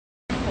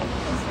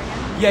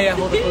Yeah,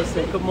 hold it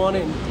closely. Good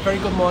morning, very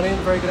good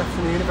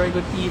afternoon, a very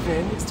good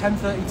evening. It's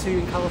 10:32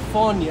 in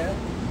California.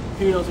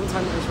 Who knows what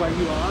time it is where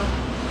you are.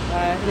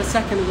 In a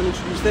second I'm going to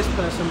introduce this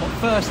person, but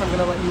first I'm going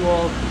to let you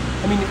all,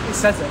 I mean it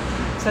says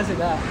it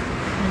there,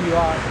 who you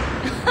are.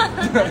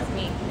 That's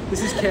me.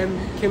 This is Kim.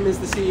 Kim is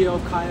the CEO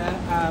of Kaya,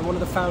 one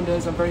of the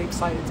founders. I'm very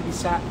excited to be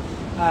sat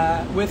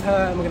with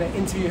her, and we're going to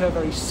interview her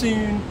very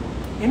soon,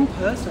 in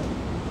person.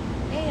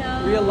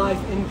 Heyo. Real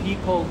life, in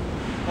people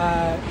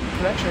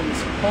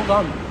connections. Hold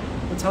on.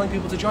 We're telling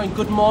people to join.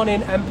 Good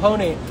morning,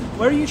 Pony.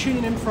 Where are you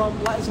tuning in from?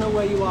 Let us know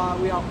where you are.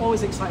 We are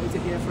always excited to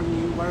hear from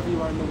you, wherever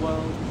you are in the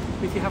world.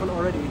 If you haven't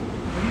already,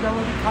 have you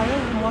downloaded Kaya?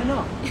 And why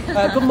not?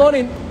 Good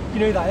morning. You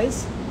know who that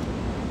is?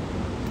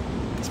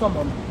 It's my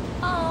mum.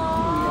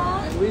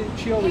 Aww. Yeah,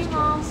 she always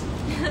joins.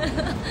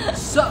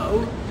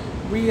 So,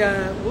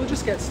 we'll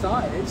just get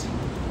started.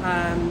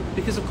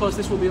 Because of course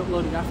this will be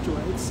uploaded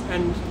afterwards.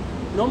 And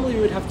normally we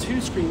would have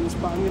two screens,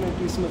 but I'm going to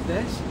do some of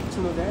this.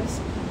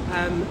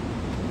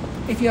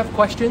 If you have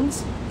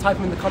questions, type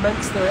them in the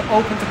comments. They're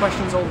open to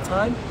questions all the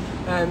time.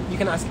 You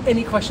can ask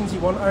any questions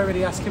you want. I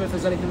already asked Kim if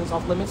there's anything that's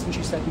off limits, and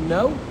she said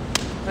no.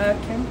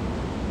 Kim,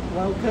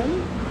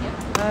 welcome.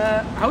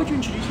 Yep. How would you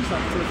introduce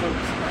yourself to the folks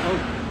at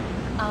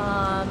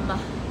home?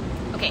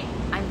 Okay,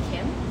 I'm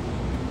Kim.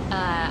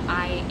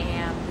 I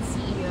am the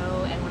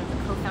CEO and one of the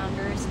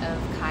co-founders of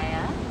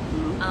Kaya.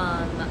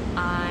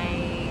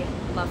 I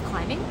love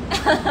climbing.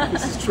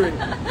 This is true.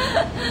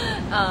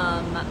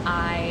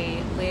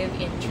 I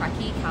live in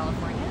Truckee,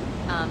 California,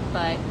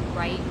 but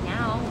right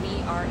now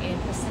we are in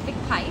Pacific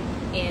Pipe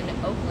in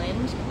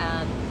Oakland,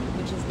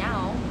 which is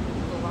now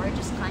the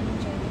largest climbing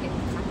gym in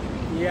the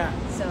country. Yeah.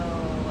 So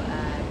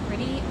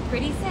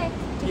pretty sick.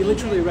 You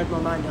literally read my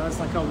mind. I was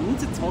like, oh, we need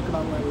to talk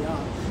about where we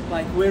are.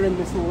 Like, we're in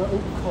this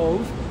little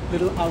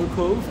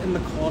alcove in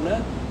the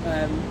corner.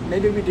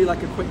 Maybe we do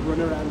like a quick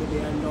run around at the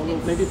end, or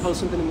we'll maybe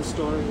post something in the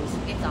stories.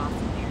 It's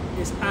awesome here.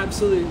 It's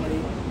absolutely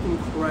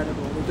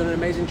incredible. We've done an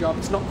amazing job.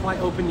 It's not quite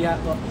open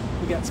yet, but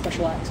we get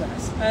special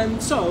access.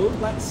 So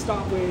let's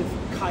start with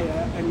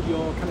Kaya and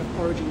your kind of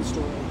origin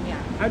story.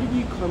 Yeah. How did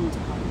you come to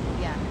Kaya?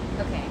 Yeah.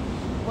 Okay.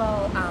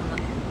 Well,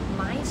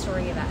 my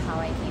story about how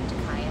I came to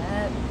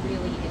Kaya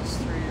really is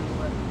through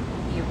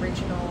the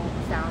original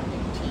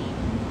founding team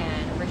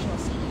and original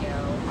CEO,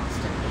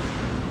 Austin,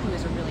 who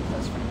is a really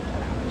close friend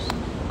of ours.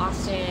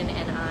 Austin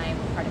and I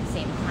were part of the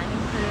same climbing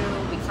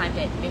crew. We climbed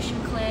at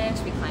Mission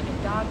Cliffs, we climbed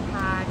at Dog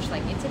Patch,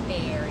 like it's a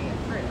Bay Area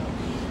crew.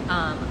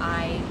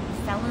 I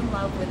fell in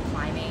love with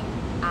climbing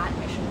at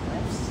Mission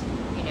Cliffs.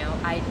 You know,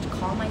 I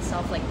call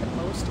myself like the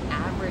most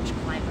average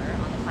climber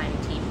on the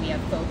climbing team. We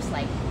have folks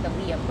like the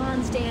Liam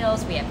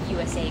Lonsdales, we have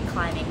USA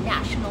Climbing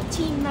national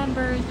team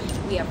members,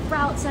 we have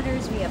route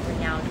setters, we have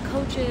renowned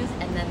coaches,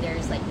 and then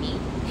there's like me.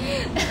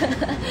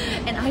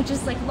 And I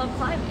just like love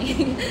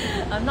climbing.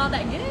 I'm not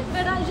that good,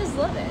 but I just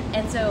love it.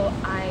 And so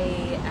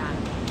I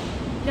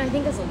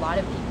think as a lot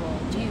of people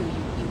do,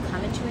 you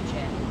come into a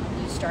gym,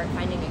 you start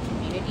finding a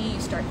community, you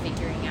start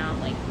figuring out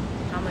like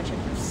how much of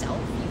yourself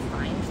you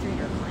find through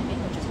your climbing,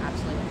 which is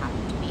absolutely what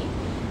happened to me.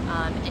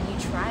 And you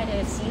try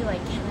to see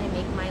like, can I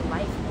make my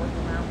life work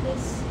around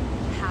this,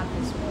 have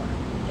this more,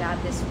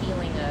 have this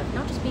feeling of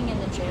not just being in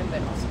the gym,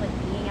 but also like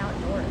being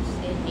outdoors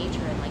in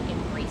nature and like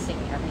embracing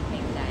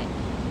everything that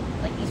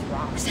like these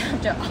rocks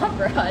have to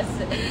offer us.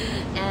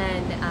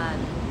 And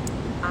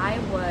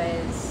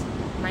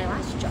my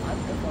last job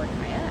before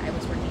Kaya, I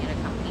was working at a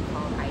company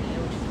called IDEO,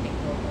 which is a big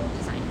global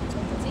design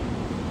consultancy.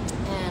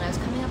 And I was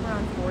coming up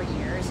around 4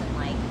 years and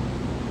like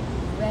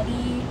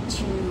ready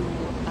to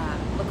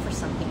look for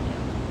something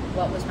new.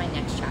 What was my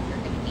next chapter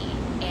going to be?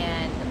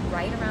 And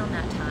right around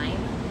that time,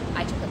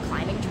 I took a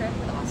climbing trip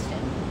with Austin.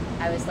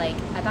 I was like,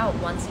 about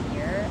once a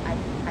year,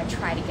 I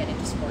try to get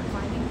into sport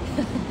climbing.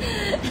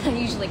 I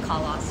usually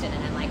call Austin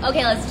and I'm like,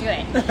 okay, let's do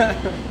it.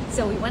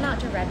 So we went out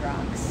to Red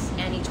Rocks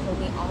and he told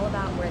me all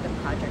about where the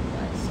project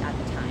was at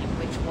the time,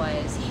 which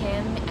was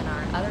him and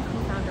our other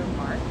co-founder,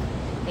 Mark.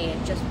 They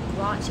had just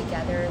brought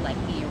together like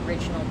the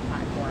original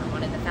platform.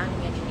 One of the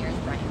founding engineers,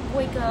 Brian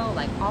Boyko,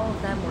 like all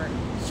of them were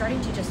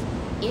starting to just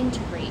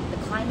integrate the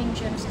climbing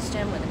gym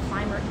system with the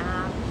Climber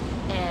app,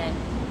 and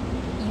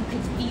you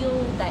could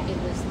feel that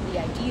the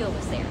idea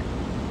was there.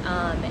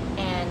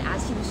 And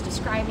as he was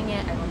describing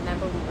it, I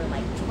remember we were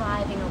like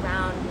driving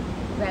around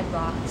Red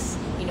Rocks,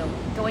 you know,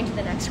 going to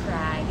the next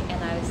crag,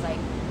 and I was like,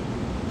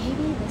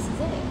 maybe this is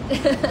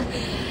it.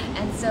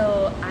 And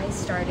so I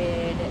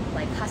started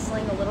like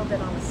hustling a little bit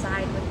on the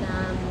side with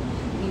them.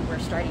 We were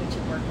starting to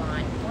work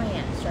on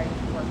brand, starting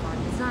to work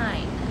on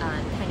design,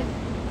 kind of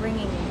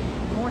bringing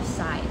more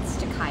sides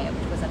to Kaya,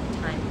 which was at the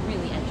time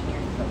really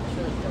engineering focused,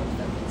 really build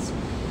focused.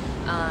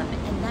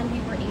 And then we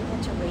were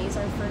able to raise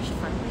our first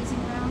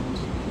fundraising round.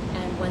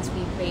 And once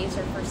we raised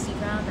our first seed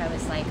round, I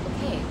was like,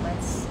 okay,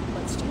 let's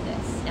do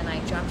this. And I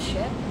jumped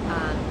ship.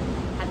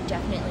 Have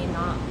definitely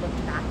not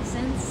looked back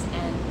since,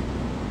 and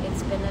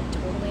it's been a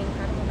totally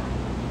incredible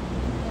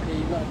ride. Yeah,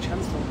 you've got a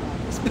chance to look back.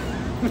 It's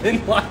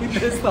been like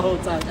this the whole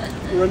time,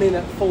 running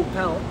at full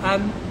pelt.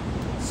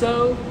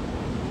 So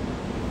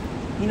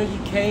you know, you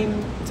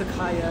came to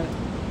Kaya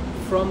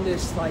from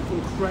this like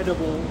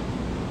incredible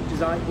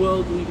design,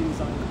 world-leading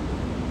design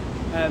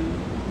company,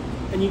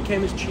 and you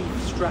came as chief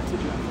strategy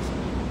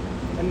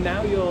officer, and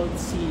now you're the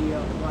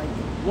CEO. Like,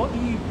 what do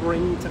you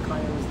bring to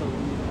Kaya as the leader?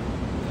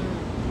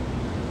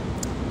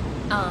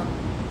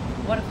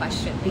 What a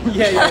question.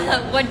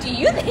 Yeah. What do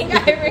you think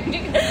I bring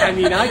to I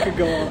mean, I could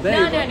go all day.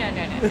 No, why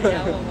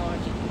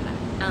would you do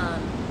that?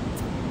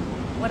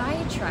 What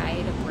I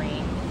try to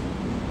bring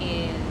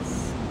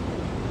is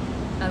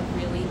a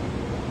really,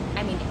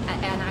 I mean,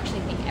 and I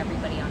actually think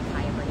everybody on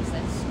Kaya brings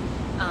this,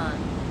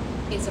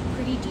 is a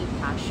pretty deep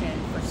passion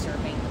for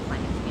serving the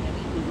climate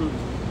community.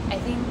 Mm-hmm. I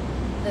think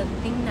the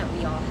thing that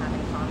we all have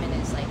in common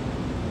is like,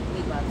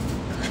 we love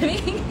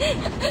climbing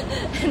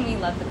and we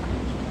love the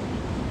climate community.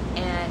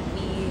 And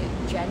we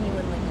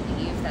genuinely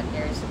believe that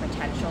there's a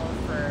potential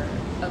for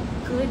a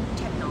good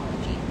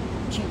technology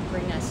to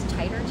bring us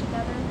tighter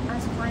together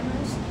as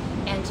climbers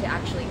and to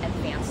actually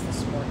advance the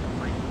sport of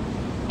climbing.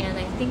 And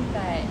I think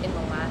that in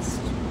the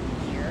last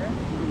year,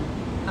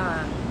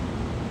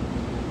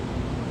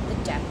 the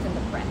depth and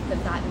the breadth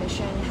of that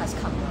mission has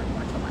come more and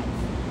more to life.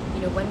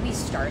 You know, when we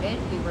started,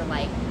 we were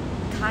like,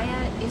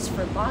 Kaya is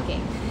for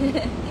logging.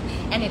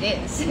 And it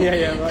is.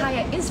 Yeah, right.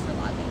 Kaya is for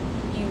logging.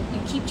 You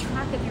keep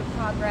track of your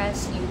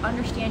progress, you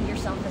understand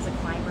yourself as a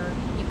climber,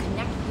 you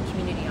connect with the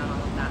community on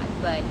all of that.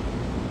 But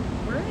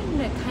we're in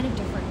a kind of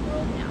different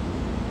world now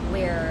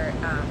where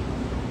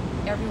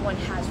everyone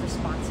has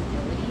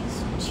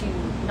responsibilities to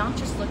not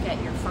just look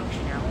at your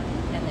functionality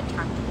and the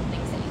tactical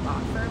things that you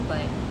offer,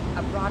 but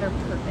a broader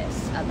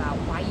purpose about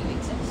why you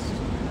exist,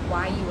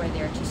 why you are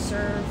there to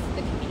serve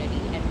the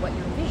community, and what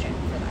your vision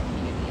for that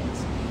community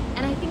is.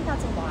 And I think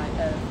that's a lot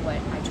of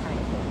what I try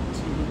to hold,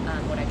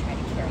 what I try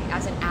to carry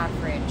as an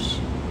average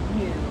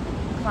new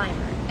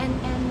climber. And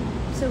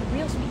so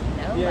real speaking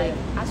though,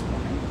 as a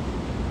woman,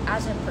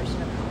 as a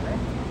person of color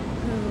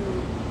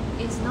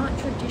who is not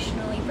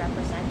traditionally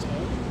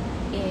represented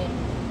in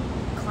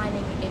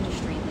climbing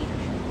industry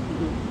leadership,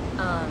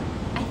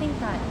 I think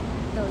that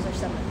those are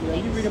some of the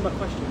things. You reading my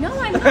question? No,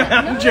 I'm not. No,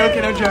 I'm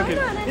joking. No,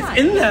 it's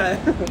in there.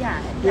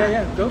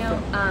 Yeah. Go for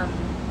it.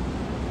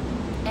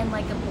 And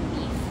like a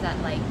belief that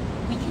like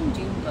we can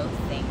do both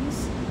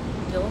things,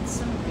 build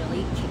some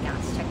really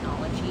kick-ass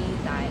technology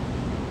that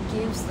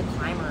gives the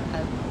climber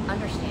an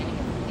understanding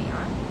of who they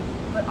are,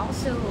 but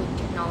also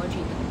technology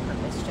with a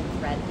purpose to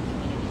thread the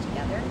community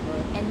together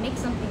and make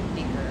something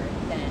bigger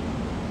than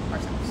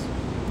ourselves.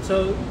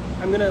 So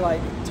I'm gonna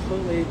like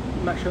totally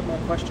mash up my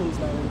questions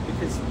now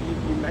because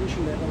you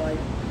mentioned it, but like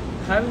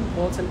how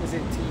important is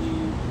it to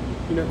you,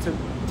 you know,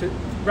 to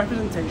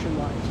representation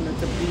wise, you know,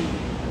 to be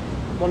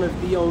one of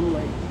the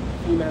only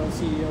female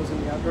CEOs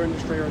in the outdoor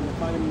industry or in the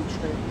climbing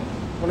industry,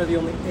 one of the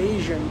only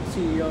Asian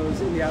CEOs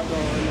in the outdoor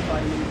or in the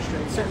climbing industry,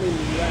 certainly in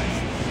the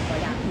US.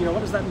 Like, you know, what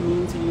does that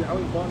mean to you? How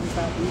important is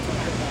that? Can you talk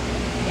about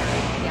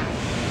that? Yeah.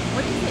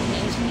 What does it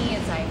mean to me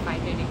is I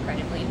find it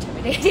incredibly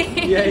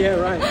intimidating.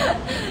 Yeah, right.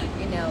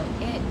 You know,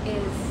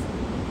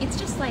 it's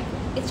just like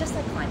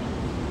climbing.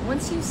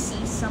 Once you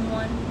see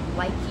someone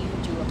like you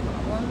do a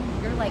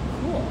problem, you're like,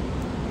 cool,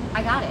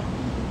 I got it.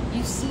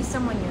 You see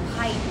someone, your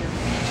height, your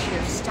reach,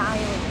 your style,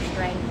 your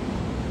strength,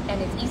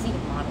 and it's easy to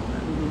model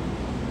them.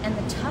 And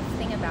the tough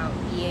thing about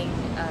being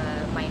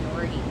a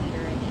minority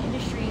leader in the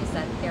industry is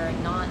that there are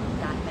not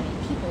that many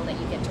people that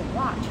you get to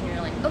watch, and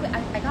you're like, okay,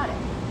 I got it.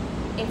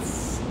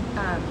 It's,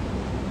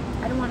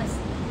 I don't want to,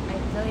 I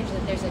feel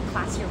like there's a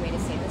classier way to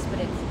say this, but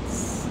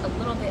it's a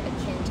little bit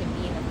akin to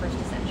being a first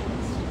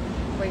essentialist,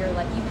 where you're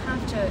like, you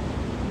have to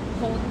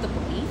hold the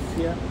belief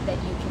that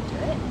you can do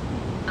it.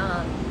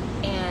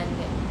 And,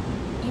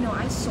 you know,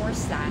 I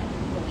source that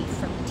belief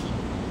from the team.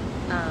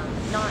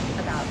 Not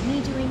about me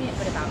doing it,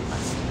 but about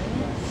us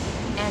doing it.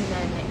 And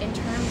then in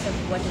terms of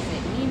what does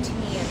it mean to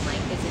me and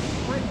like, is it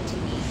important to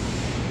me?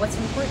 What's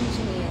important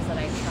to me is that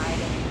I try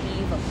to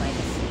leave a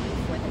legacy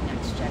for the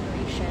next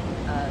generation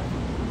of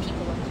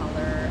people of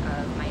color,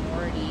 of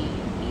minority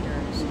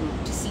leaders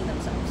to see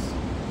themselves.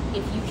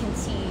 If you can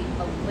see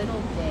a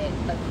little bit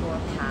of your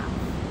path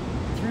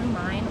through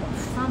mine or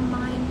from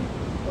mine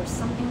or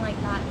something like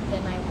that,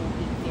 then I will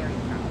be very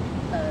proud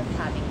of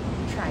having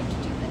tried to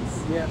do this.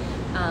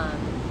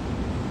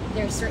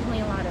 There's certainly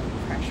a lot of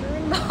pressure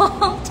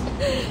involved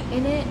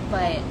in it,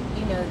 but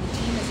you know, the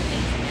team is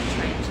amazing at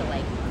trying to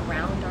like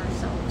ground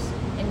ourselves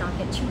and not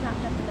get too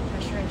wrapped up in the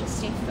pressure and just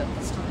stay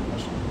focused on the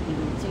mission.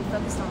 So you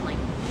focused on like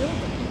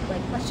building it,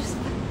 like let's just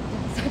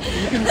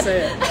you can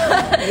say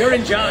it. You're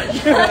in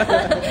charge.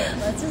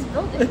 Let's just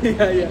build it.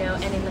 You know,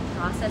 and in the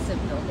process of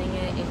building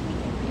it, if we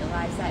can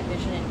realize that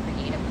vision and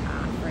create a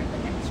path for the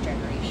next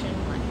generation,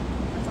 like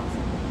that's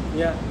awesome.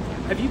 Yeah.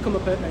 Have you come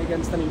up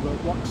against any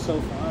roadblocks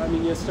so far? I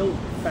mean, you're still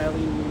fairly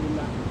new in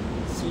that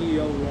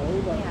CEO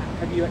role, but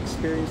have you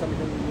experienced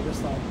anything where you're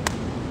just like,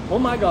 oh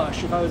my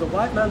gosh, if I was a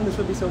white man, this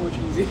would be so much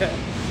easier?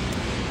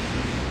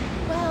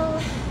 Well,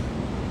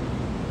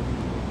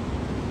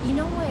 you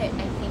know what I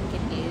think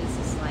it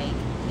is like,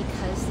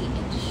 because the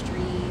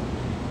industry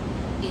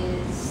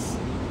is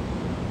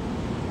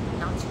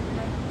not super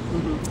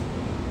diverse,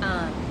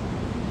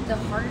 The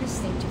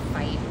hardest thing to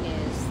fight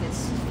is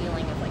this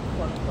feeling of like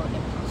quote unquote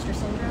imposter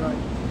syndrome,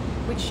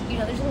 which, you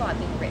know, there's a lot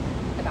being written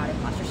about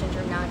imposter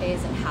syndrome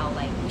nowadays and how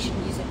like we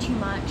shouldn't use it too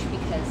much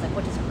because like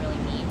what does it really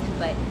mean?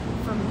 But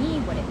for me,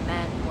 what it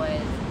meant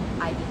was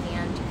I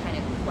began to kind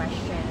of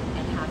question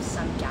and have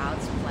some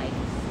doubts of like,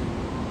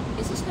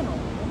 is this gonna,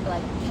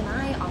 like, can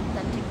I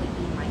authentically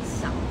be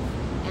myself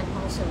and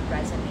also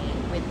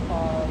resonate with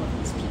all of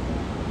these people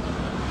in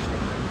the industry?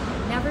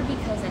 Never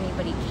because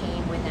anybody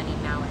came with any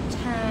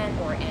malintent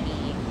or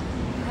any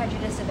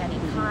prejudice of any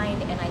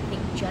kind, and I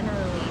think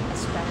generally,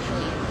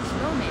 especially in this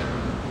moment,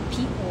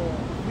 people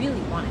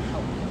really want to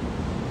help you.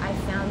 I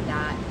found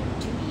that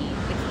to be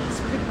the case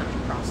pretty much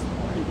across the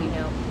board. You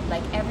know,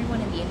 like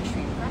everyone in the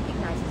industry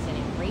recognizes and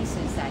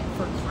embraces that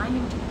for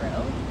climbing to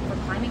grow, for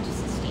climbing to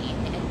sustain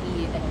and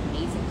be an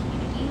amazing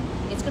community,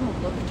 it's going to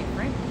look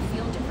different,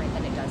 feel different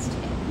than it does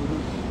today.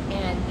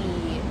 And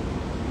the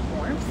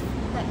warmth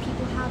that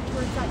people have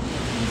towards that, the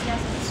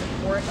enthusiasm, the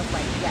support of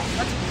like, yes,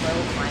 let's grow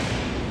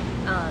climbing.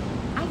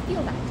 I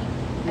feel that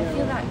deeply. I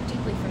feel that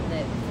deeply from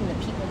the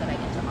people that I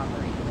get to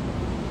operate with.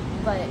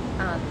 But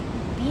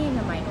being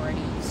a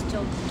minority, you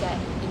still get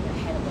in your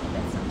head a little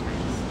bit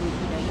sometimes.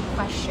 You know, you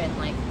question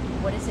like,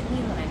 what does it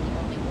mean that I'm the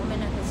only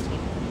woman at this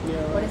table?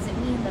 What does it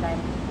mean that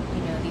I'm,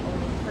 you know, the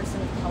only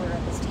person of color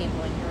at this table,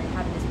 and you're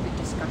having this big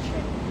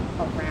discussion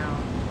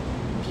around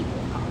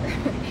people of color?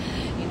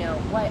 You know,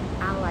 what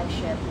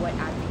allyship, what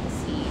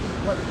advocacy,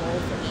 what role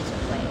for me to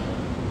play?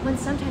 When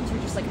sometimes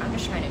you're just like, I'm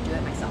just trying to do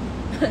it myself.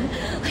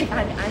 Like,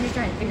 I'm just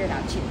trying to figure it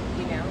out too,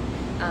 you know?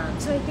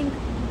 So I think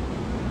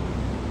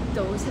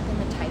those have been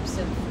the types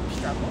of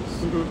struggles,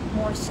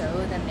 more so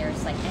than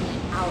there's like any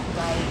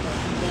outright or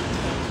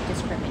blatant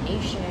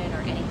discrimination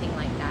or anything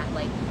like that.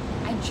 Like,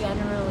 I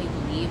generally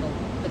believe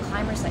the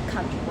climbers that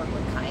come to work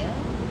with Kaya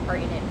are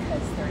in it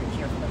because they're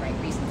here for the right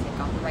reasons. They've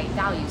got the right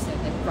values. They're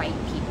the right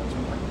people to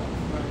work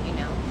with, you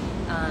know?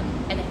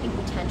 And I think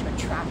we tend to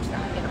attract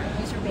that in our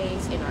user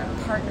base, in our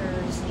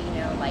partners, you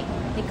know, like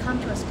they come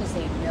to us because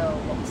they know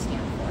what we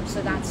stand for.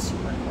 So that's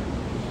super important.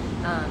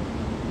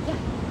 Yeah.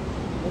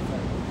 Okay.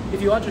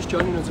 If you are just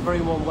joining us, a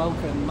very warm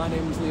welcome. My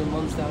name is Liam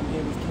Lonsdale. I'm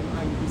here with Kim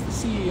Ang, who's the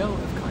CEO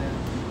of Kaya.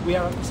 We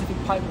are at Pacific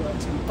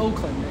Pipeworks in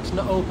Oakland. It's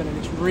not open and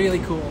it's really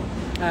cool.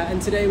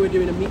 And today we're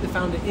doing a Meet the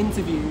Founder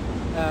interview,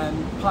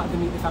 part of the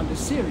Meet the Founders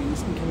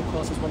series, and Kim, of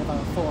course, is one of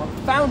our 4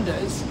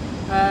 founders.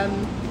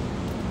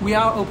 We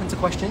are open to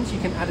questions. You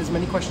can add as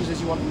many questions as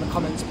you want in the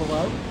comments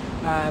below.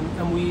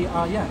 And we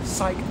are,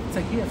 psyched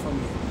to hear from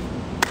you.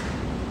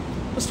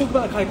 Let's talk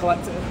about the Kaya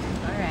Collective.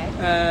 All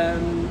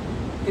right.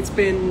 It's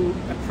been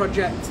a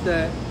project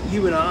that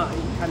you and I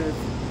kind of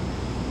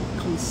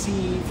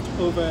conceived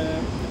over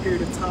a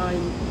period of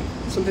time,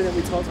 something that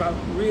we talked about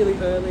really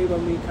early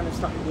when we kind of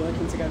started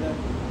working together.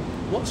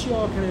 What's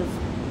your kind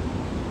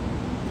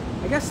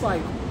of, I guess,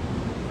 like,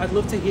 I'd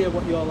love to hear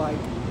what your like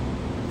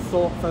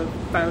thought for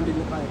founding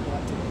the Kaya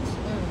Collective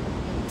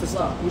is. To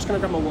start, I'm just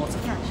going to grab my water.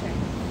 Yeah, sure.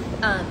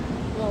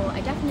 Well, I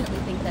definitely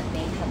think that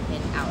they have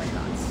been our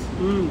thoughts.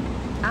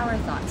 Our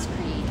thoughts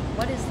create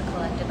what is the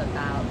collective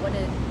about, what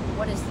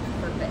is the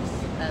purpose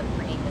of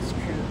bringing this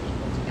crew of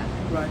people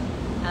together. Right.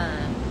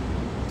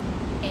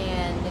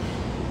 And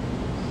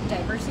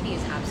diversity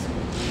is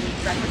absolutely,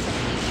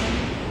 representation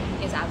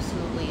is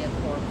absolutely a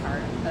core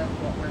part of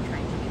what we're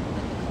trying to do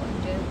with the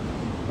collective.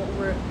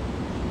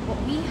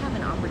 What we have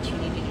an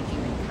opportunity to do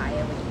in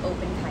Kaya, when you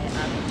open Kaya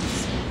up and you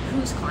see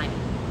who's climbing,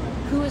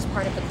 who is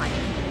part of the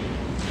climbing community,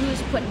 who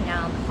is putting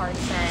down the hard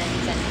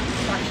sends and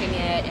crushing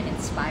it and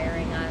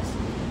inspiring us.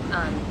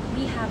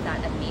 We have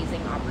that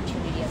amazing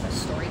opportunity as a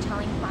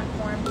storytelling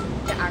platform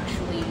to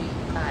actually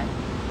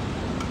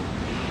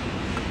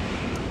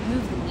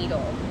move the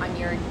needle on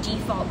your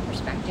default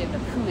perspective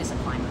of who is a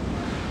climber.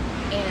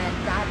 And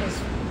that is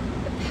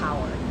the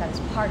power, that is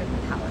part of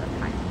the power of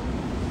Kaya.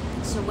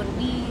 So when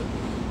we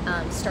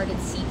started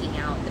seeking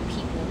out the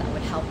people that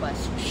would help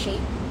us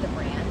shape the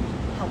brand,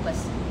 help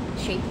us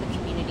shape the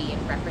community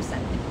and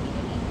represent the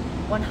community,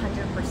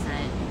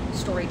 100%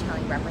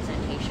 storytelling,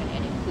 representation,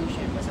 and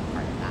inclusion was a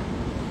part of that.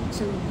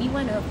 So we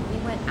went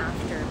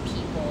after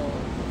people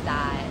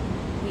that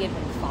we had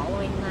been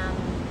following them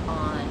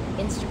on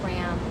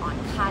Instagram, on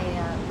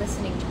Kaya,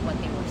 listening to what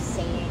they were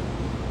saying,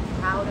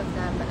 proud of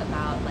them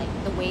about like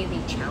the way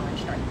they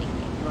challenged our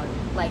thinking. Right.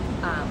 Like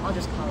I'll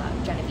just call out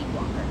Genevieve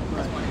Walker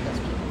as one of those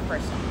people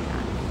first off the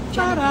bat.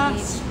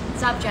 Badass.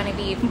 What's up,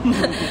 Genevieve?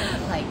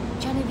 Like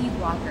Genevieve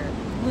Walker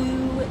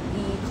blew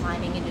the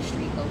climbing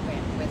industry open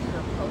with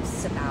her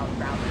posts about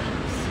route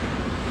names.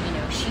 You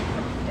know, she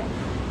proved it.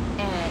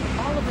 And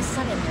all of a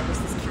sudden there was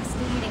this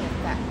cascading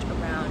effect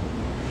around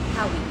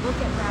how we look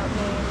at route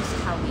names,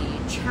 how we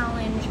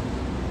challenge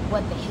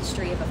what the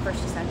history of a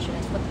first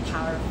ascensionist, what the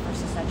power of a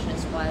first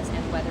ascensionist was,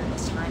 and whether it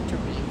was time to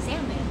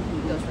re-examine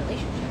those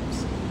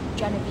relationships.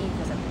 Genevieve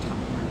was at the top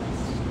of our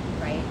list,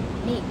 right?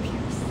 Nate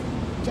Pierce,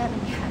 Devin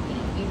Happy,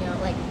 you know,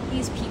 like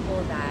these people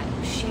that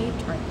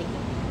shaped our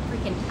thinking.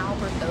 Freaking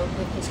Albert Oak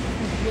with his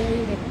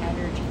creative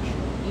energy,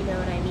 you know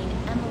what I mean?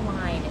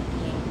 Emmeline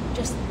being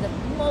just the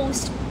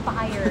most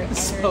fire energy.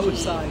 So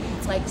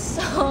psyched. Like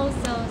so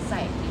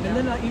psyched. You know?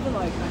 And then even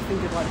like I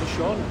think of like the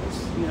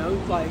Shaunas, you know,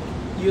 like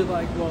you're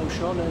like, well,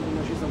 Shauna, you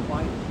know, she's a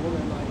white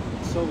woman,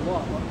 like so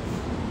what?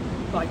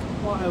 Like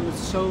what I was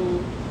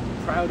so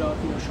proud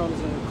of, you know, Shauna's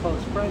a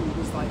close friend,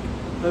 was like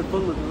her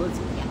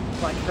vulnerability. Yeah.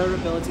 Like her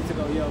ability to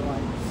go, yo,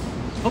 like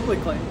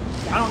publicly,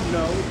 I don't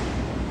know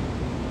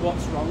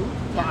what's wrong,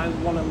 but I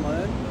want to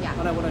learn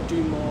and I want to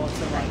do more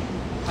to like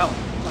help.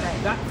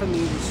 Like that for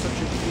me was such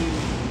a key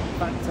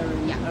factor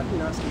in you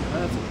know, asking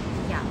her to.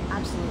 Yeah,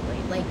 absolutely.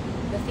 Like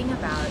the thing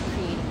about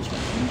creating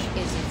change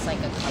is it's like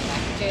a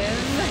collective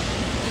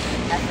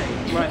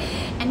effort. Right.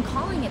 And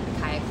calling it the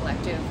Kaya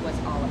Collective was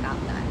all about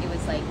that. It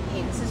was like,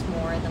 hey, this is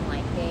more than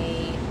like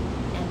an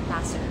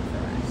ambassador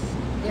for us.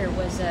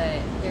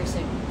 There's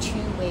a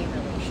two-way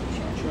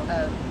relationship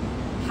of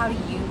how do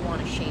you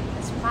want to shape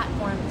this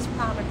platform, this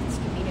product, this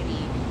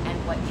community, and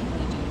what can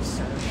we do to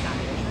serve that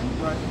vision?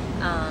 Right.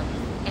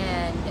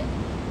 And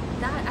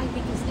that I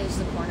think is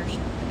the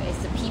cornerstone of it.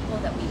 It's the people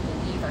that we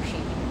believe are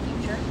shaping the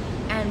future.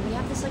 And we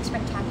have this like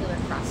spectacular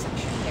cross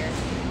section. There's,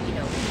 you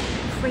know,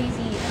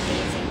 crazy,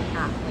 amazing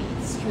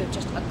athletes who have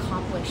just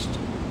accomplished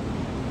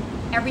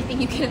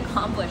everything you can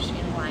accomplish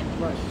in climbing.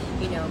 Right.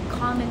 You know,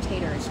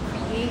 commentators,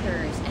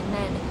 creators, and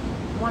then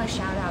want to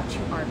shout out to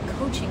our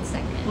coaching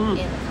segment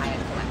in the Kaya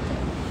Collective.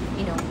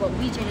 You know, what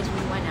we did is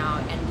we went out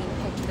and we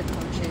picked the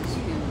coaches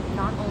who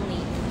not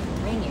only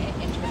bring it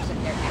in terms of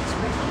their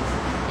expertise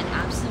and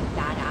absolute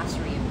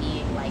badassery of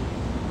being like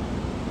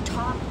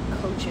top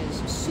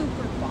coaches,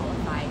 super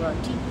qualified,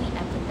 deeply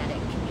empathetic,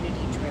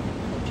 community-driven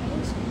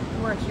coaches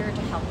who are here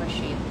to help us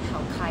shape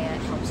how Kaya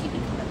helps you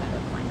become a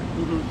better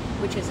climber,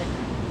 which is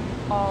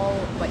all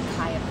what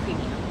Kaya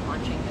Premium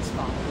launching this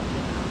fall will be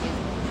about, is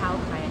how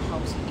Kaya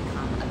helps you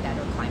become a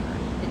better climber.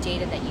 The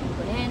data that you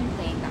put in,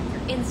 playing back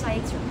your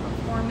insights, your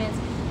performance,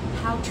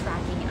 how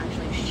tracking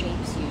actually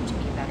shapes you to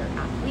be a better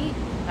athlete.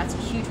 That's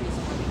a huge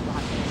reason why we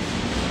brought in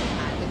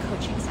the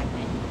coaching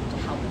segment to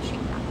help us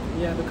shape that.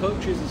 Yeah, the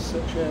coaches is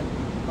such a,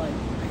 like,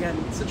 again,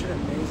 such an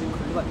amazing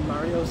crew. Like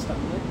Mario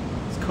Stanley,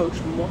 he's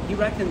coached more, he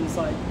reckons,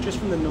 like, just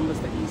from the numbers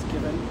that he's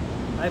given,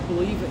 I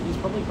believe that he's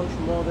probably coached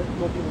more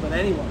people than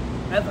anyone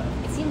ever.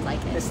 It seems like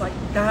it. It's like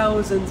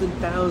thousands and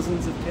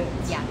thousands of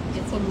kids. Yeah,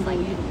 it seems like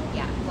it.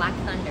 Yeah, Black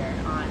Thunder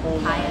on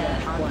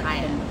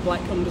Kaya.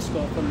 Black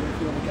underscore Thunder if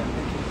you want to get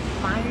picky.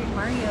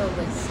 Mario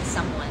was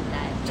someone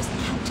that just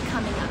kept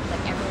coming up.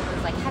 Like everyone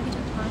was like, have you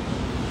talked to Mario?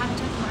 Have you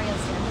talked to Mario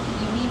Stanley?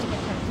 You need to get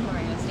in touch with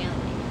Mario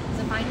Stanley.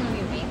 So finally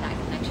we made that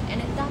connection.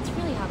 And that's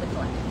really how the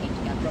collective came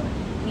together.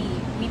 Right.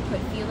 We put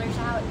feelers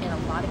out and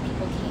a lot of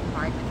people came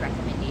hard with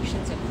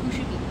recommendations of who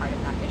should be part of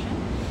that vision.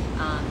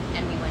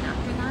 And we went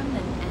after them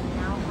and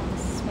now have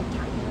this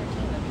spectacular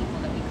team of people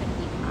that we couldn't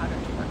be prouder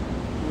to work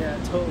with. Yeah,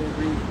 totally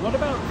agree. What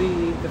about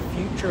the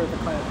future of the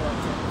Kaya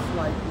Collective?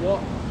 Like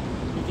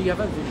do you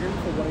have a vision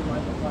for what it might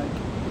look like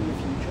in the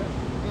future?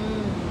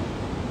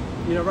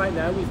 You know, right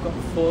now we've got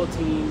 14,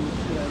 you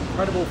know,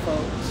 incredible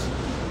folks.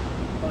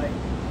 Like,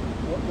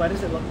 where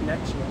does it look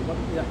next year?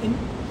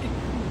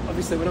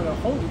 Obviously, we're not going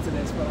to hold you to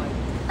this, but like,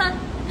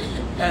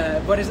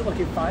 where does it look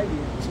in 5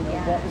 years? You know,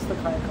 what is the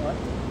Kaya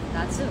Collective?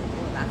 That's a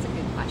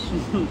good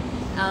question.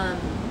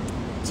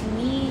 To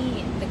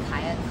me, the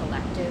Kaya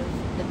Collective,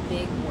 the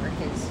big work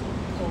is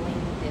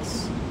pulling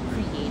this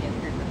creative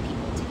group of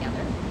people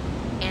together,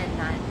 and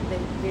that the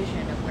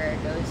vision of where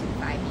it goes in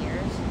 5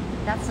 years,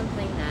 that's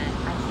something that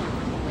I can't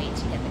really wait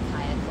to get the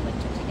Kaya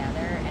Collective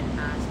together and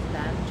ask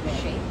them to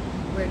shape.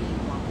 Where do you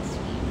want this to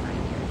be in 5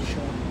 years?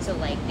 Sure. So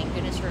like, thank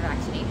goodness for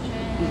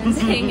vaccinations,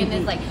 thank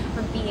goodness like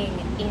for being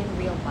in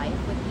real life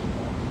with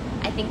people.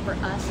 I think for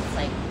us, it's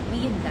like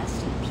we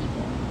invest in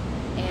people,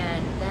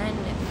 and then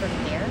from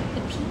there,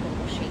 the people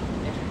will shape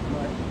the vision.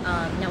 Right.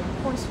 Now,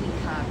 of course, we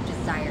have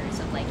desires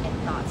of like and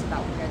thoughts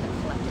about where the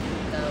collective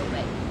will go,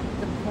 but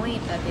the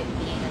point of it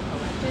being a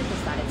collective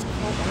is that it's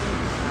co-owned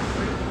by that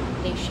group.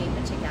 They shape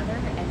it together,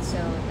 and so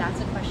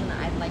that's a question that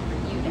I'd like for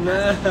you to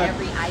ask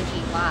every IG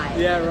live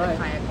Yeah, with right.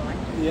 the Kaya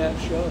Collective. Yeah,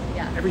 sure.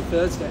 Yeah. Every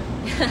Thursday.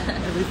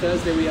 Every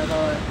Thursday we have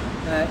our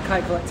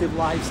Kaya Collective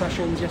live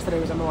sessions. Yesterday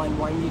was Emmeline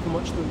Wang. You can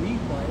watch the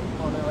replay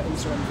on our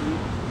Instagram feed.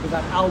 We've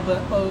had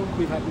Albert Oak,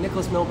 we've had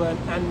Nicholas Milburn,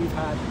 and we've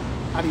had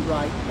Abby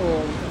Wright.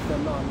 All of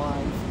them are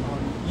live on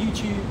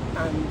YouTube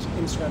and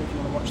Instagram if you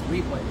want to watch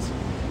the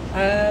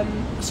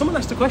replays. Someone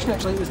asked a question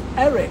actually. It was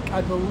Eric,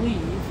 I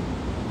believe.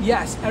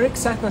 Yes, Eric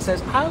Sethner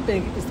says, how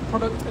big is the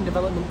product and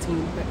development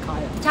team at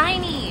Kaya?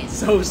 Tiny.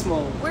 So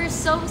small. We're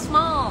so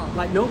small.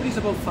 Like nobody's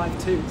above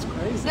 5'2". It's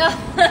crazy.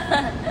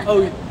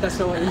 Oh, that's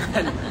not what you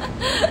meant.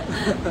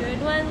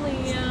 Good one,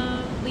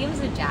 Liam. Liam's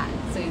a dad,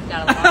 so he's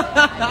got a lot of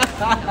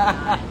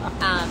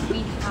that. We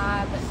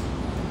have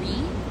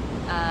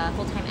 3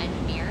 full-time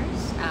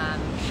engineers.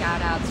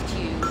 Shout outs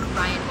to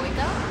Ryan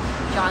Boyko,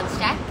 John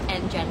Steck,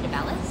 and Jen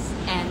DeBellis.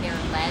 And they're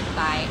led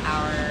by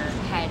our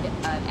head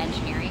of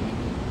engineering,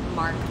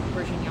 Mark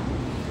Bourguignon,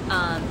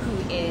 who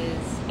is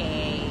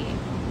a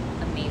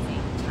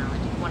amazing,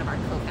 talented, one of our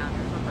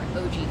co-founders, one of our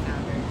OG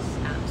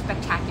founders,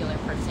 spectacular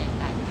person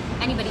that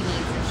anybody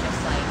needs is just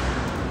like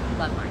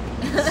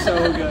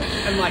so good.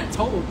 And like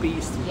total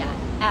beast. Yeah.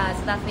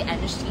 So that's the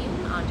Eng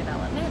team on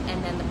development,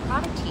 and then the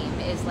product team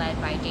is led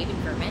by David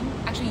Gurman.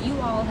 Actually, you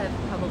all have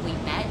probably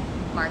met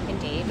Mark and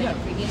Dave in a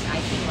previous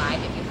IG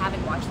Live. If you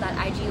haven't watched that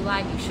IG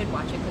Live, you should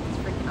watch it because it's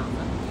freaking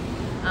awesome.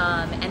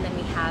 And then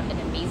we have an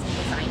amazing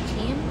design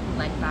team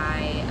led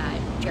by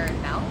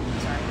Jared Bell,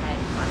 who's our head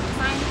product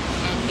design,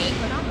 and May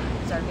Kodama,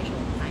 who's our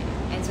visual designer.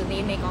 And so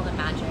they make all the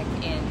magic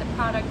in the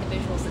product, the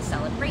visuals, the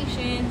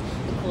celebration,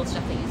 the cool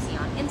stuff that you see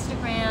on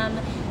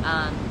Instagram.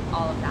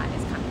 All of that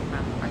is coming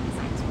from our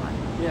design squad.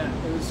 Yeah,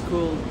 it was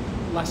cool.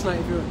 Last night,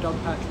 if you were at Dog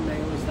Patch,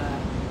 May was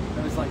there.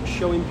 I was like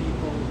showing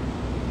people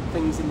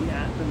things in the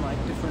app and like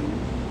different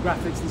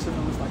graphics and stuff.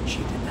 I was like, she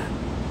did that.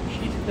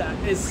 She did that.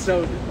 It's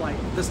so like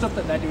the stuff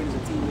that they're doing as a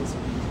team is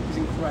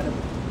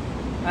incredible.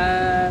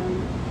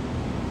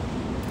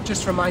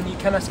 Just to remind you,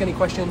 can ask any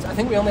questions. I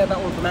think we only have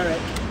that one from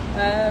Eric.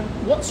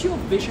 What's your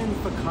vision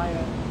for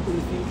Kaya in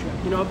the future?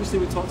 You know, obviously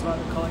we talked about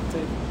the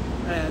collective,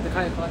 the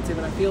Kaya collective,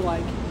 and I feel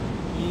like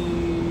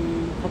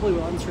you probably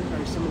will answer it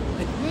very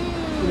similarly.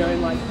 You know,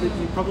 in like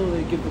you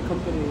probably give the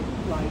company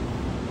like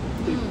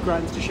the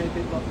grants to shape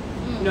it, but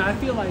you know, I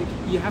feel like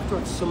you have to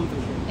have some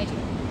vision. I do.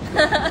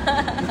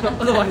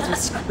 Otherwise we're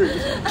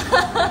screwed.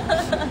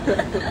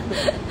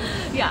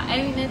 Yeah,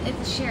 I mean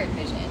it's a shared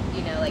vision.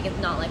 You know, like it's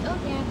not like, oh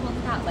yeah, pulled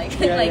it out. Like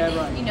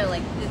right. You know,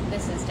 like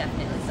this is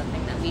definitely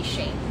something that we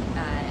shape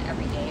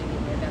every day. We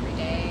live every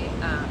day.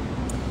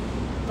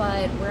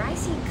 But where I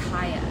see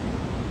Kaya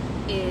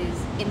is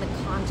in the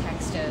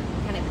context of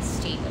kind of the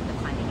state of the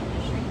climbing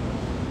industry.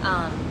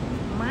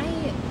 My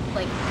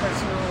like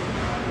personal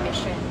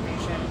mission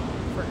vision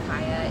for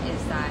Kaya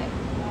is that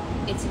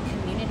it's a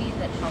community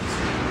that helps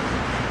you.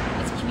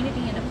 It's a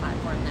community and a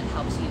platform that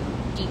helps you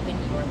deepen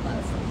your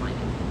love for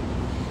climbing.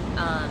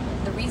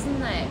 The reason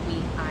that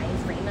I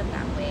frame it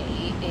that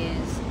way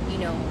is, you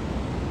know,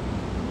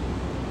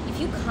 if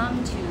you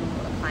come to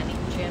a climbing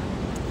gym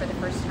for the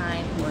first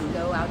time or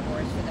go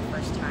outdoors for the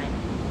first time,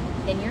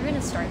 then you're going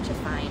to start to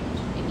find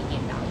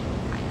immediate value in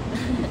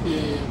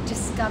Kaya.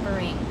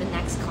 Discovering the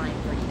next climb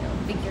for you,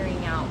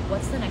 figuring out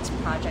what's the next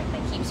project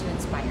that keeps you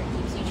inspired,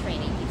 keeps you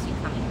training, keeps you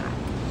coming back.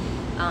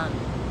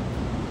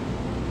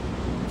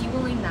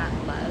 Fueling that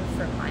love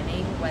for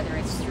climbing, whether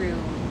it's through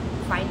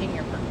finding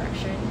your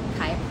progression,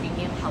 Kaya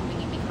Premium helping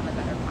you become a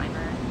better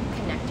climber,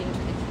 connecting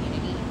to the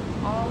community,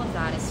 all of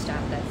that is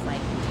stuff that's like,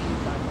 do you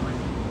love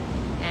climbing?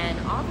 And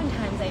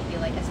oftentimes I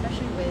feel like,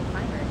 especially with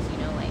climbers, you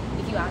know, like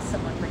if you ask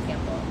someone, for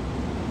example,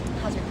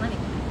 how's your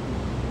climbing going?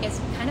 It's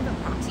kind of a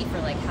proxy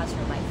for like, how's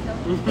your life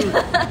going?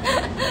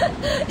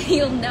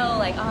 You'll know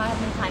like, oh, I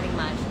haven't been climbing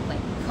much,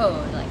 like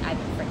code, like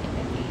I've been freaking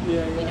busy.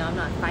 You know, I'm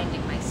not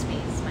finding my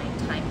space, my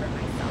time for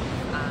myself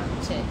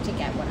to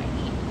get what I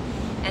need.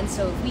 And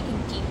so if we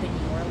can deepen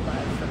your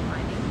love for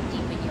climbing,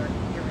 deepen your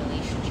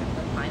relationship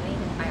with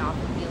climbing, I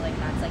often feel like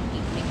that's like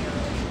deepening your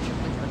relationship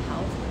with your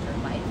health, with your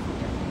life,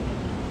 with your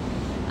community.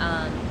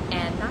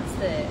 And that's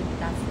the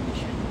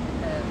mission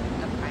of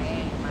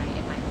Kaya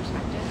in my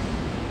perspective.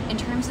 In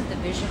terms of the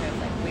vision of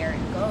like where it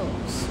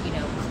goes, you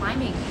know,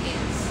 climbing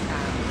is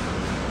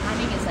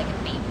like a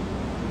baby.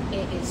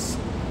 It is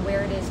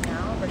where it is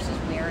now versus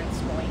where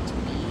it's going to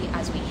be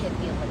as we hit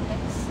the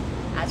Olympics,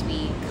 as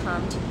we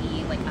come to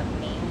be like a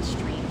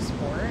mainstream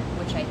sport,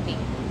 which I think,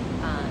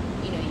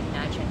 you know, you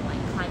imagine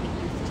like climbing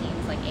youth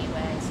teams like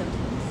AWA, some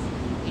teams,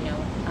 you know,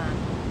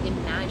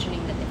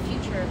 imagining that the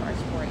future of our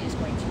sport is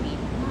going to be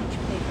much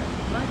bigger,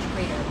 much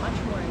greater, much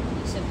more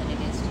inclusive than it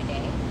is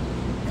today.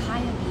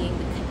 Kaya being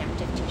the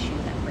connective tissue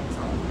that brings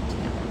all of that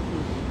together.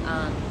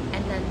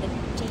 And then the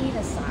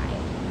data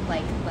side,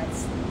 like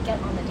let's get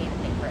on the data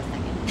thing for a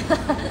second.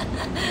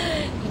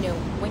 You know,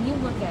 when you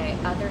look at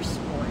other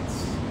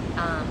sports,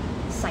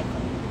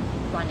 cycling,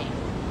 running,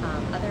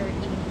 other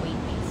even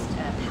weight-based,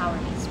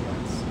 power-based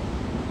sports,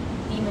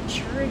 the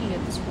maturity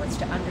of the sports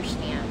to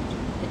understand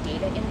the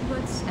data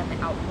inputs and the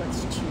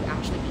outputs to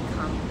actually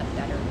become a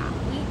better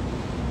athlete,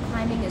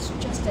 climbing is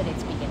just at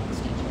its beginning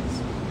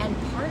stages. And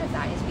part of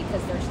that is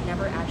because there's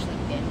never actually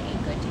been a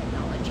good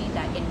technology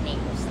that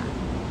enables that.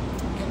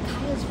 And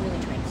Kaya's really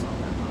trying to solve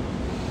that problem.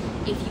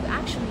 If you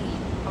actually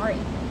are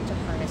able to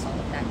harness all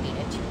of that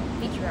data to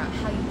figure out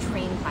how you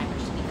train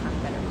climbers to become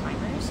better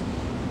climbers,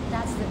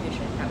 that's the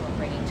vision that we're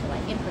bringing to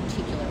life, in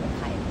particular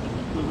with Kaya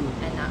Premium,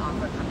 and that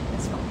offer coming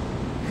this fall.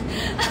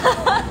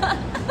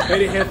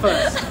 Heard it here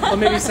first, or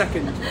maybe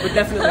second, but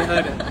definitely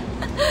heard it.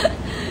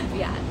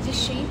 Yeah, to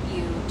shape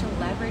you, to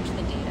leverage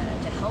the data,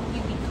 to help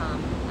you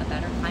become a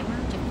better climber,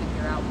 to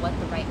figure out what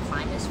the right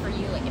climb is for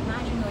you. Like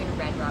imagine going to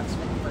Red Rocks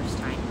for the first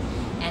time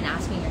and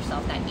asking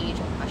yourself that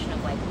age-old question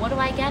of like, what do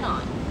I get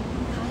on?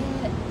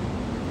 Kaya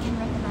can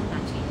recommend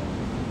that to you.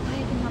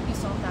 Kaya can help you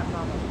solve that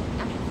problem,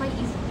 actually quite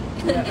easily.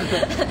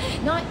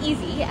 Not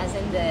easy as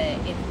in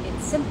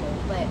it's simple,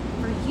 but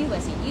for you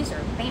as a user,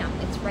 bam,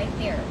 it's right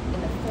there in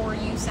the For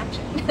You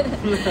section.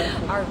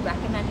 Our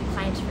recommended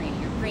climbs for you,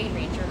 your grade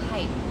range, your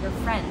height, your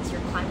friends,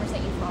 your climbers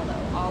that you follow,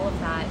 all of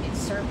that is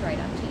served right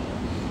up to you.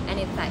 And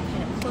it's that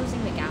kind of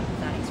closing the gap of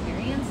that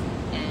experience,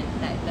 and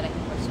that I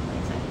think we're super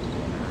excited to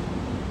do that.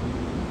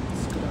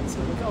 That's a good answer. So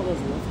look at all those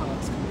love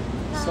hearts coming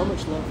in. So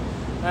much love.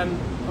 I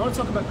want to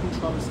talk about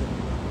controversy.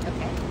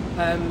 Okay.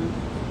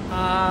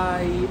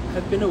 I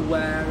have been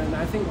aware, and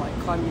I think like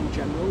climbing in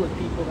general, of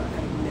people that are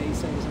kind of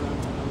naysayers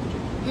around technology.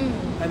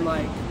 And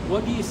like,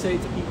 what do you say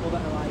to people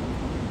that are like,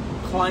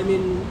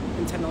 climbing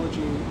and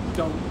technology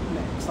don't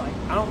mix? Like,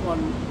 I don't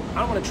want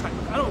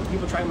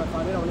people trying my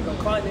climbing. I want to go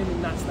climbing,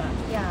 and that's that.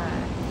 Yeah.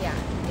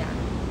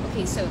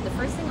 Okay, so the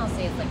first thing I'll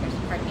say is like, there's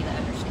a part of me that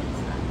understands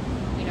that.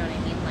 You know what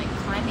I mean? Like,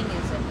 climbing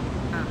is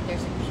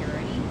there's a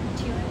purity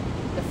to it.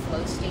 The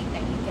flow state that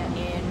you get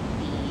in,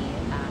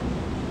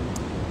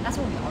 that's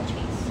what we all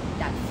chase.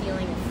 That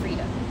feeling of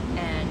freedom,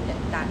 and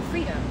that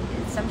freedom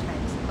is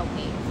sometimes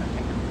away from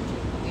technology.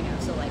 You know,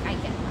 so like I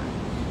get that,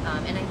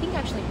 and I think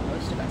actually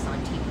most of us on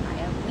Team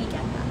Kaya, we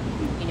get that.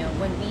 You know,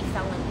 when we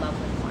fell in love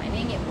with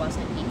climbing, it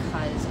wasn't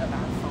because of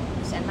our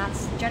phones, and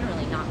that's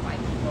generally not why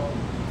people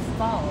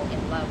fall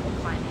in love with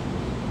climbing,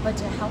 but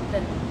to help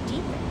them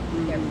deepen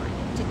their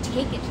climbing, to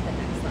take it to the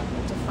next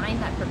level, to find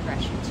that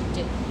progression, to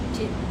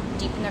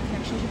deepen their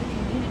connection to the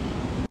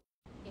community.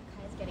 If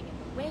Kaya's getting in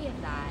the way of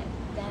that,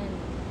 then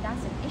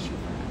that's an issue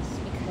for us,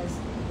 because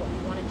what we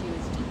want to do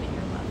is deepen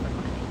your love for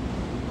climbing.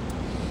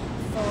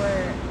 For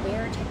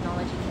where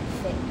technology can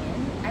fit in,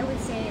 I would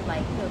say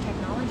like, you know,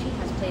 technology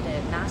has played a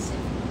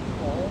massive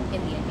role in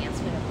the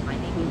advancement of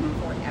climbing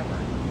forever.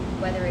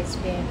 Whether it's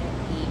been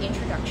the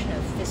introduction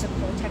of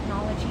physical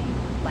technology,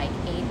 like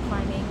aid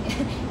climbing,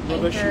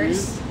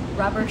 anchors,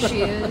 rubber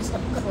shoes,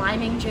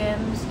 climbing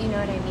gyms, you know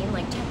what I mean?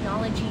 Like,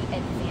 technology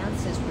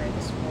advances where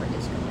the sport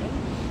is going.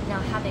 Now,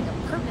 having a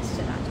purpose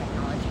to that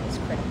technology is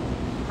critical.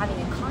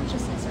 Having a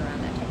consciousness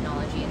around that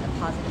technology and the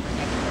positive or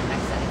negative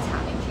effects that it's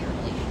having to your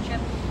relationship,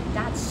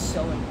 that's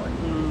so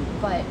important.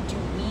 But do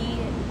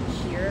we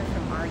hear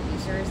from our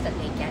users that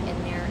they get in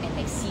there and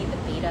they see the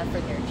beta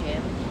for their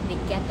gym, they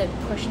get the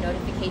push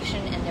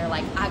notification and they're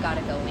like, I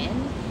gotta go in,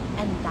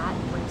 and that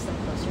brings them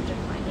closer to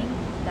climbing?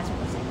 That's what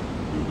we're saying.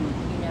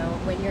 You know,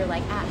 when you're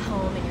like at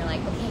home and you're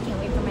like, okay, I can't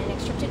wait for my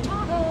next trip to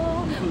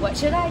Tahoe, what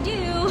should I do?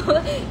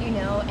 You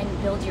know,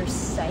 and build your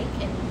psyche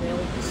and build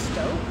the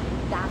stoke,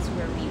 that's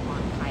where we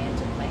want Kaya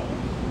to play.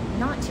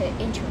 Not to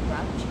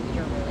interrupt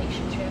your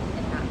relationship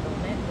in that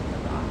moment with the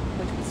rock,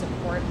 which we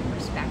support, we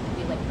respect,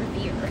 we like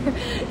revere,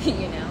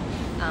 you know?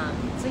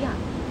 So yeah.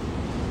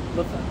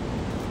 Love that.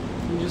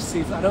 You just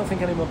see, I don't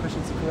think any more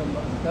questions have come in,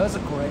 but that was a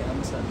great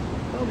answer.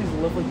 All these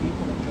lovely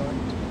people that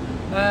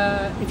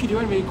joined. If you do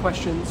have any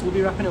questions, we'll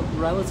be wrapping up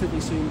relatively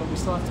soon, but we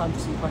still have time for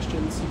some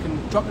questions. You can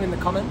drop them in the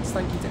comments.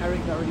 Thank you to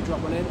Eric that already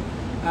dropped one in.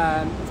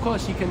 Of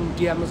course, you can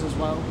DM us as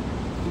well.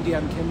 You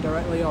can DM Kim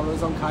directly or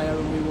us on Kaya,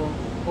 and we will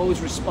always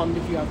respond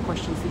if you have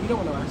questions that you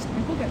don't want to ask.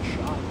 People get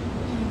shy.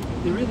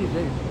 They really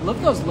do. I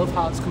love those love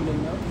hearts coming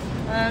in though.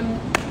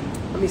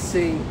 Let me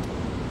see.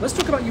 Let's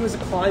talk about you as a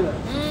climber.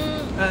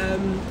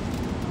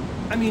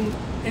 I mean,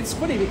 it's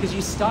funny because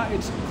you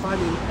started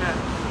climbing at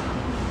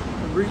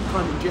a route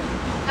climbing gym.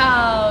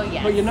 Oh,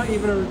 yes. But you're not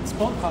even a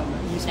sport climber.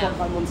 You sport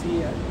climb once a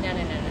year. No.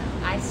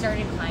 I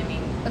started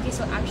climbing. Okay,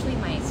 so actually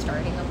my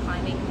starting of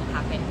climbing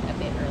happened a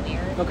bit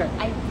earlier. Okay.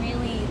 I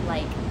really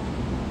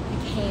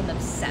became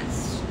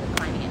obsessed with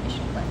climbing at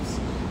Mission Cliffs.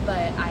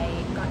 But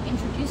I got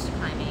introduced to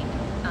climbing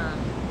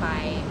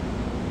by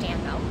Dan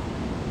Bell,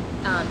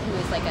 who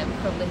is like a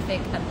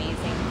prolific,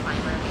 amazing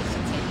climber based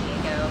in San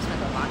Diego,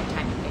 spent a lot of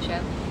time in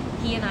Bishop.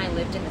 He and I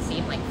lived in the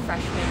same like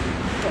freshman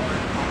dorm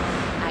hall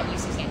at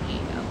UC San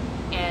Diego.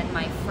 And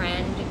my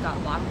friend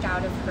got locked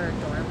out of her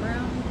dorm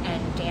room,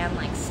 and Dan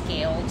like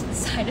scaled the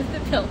side of the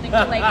building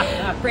to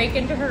like break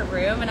into her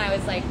room, and I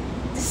was like,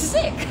 this is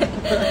sick.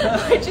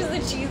 Which is the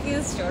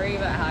cheesiest story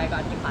about how I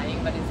got into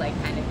climbing, but it's like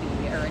kind of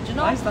the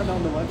original. Why is that not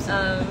on the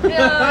website? No,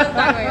 it's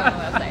not going on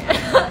the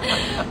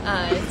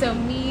website. So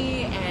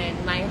me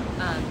and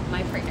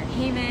my partner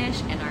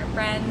Hamish and our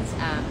friends,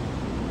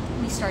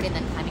 we started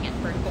then climbing at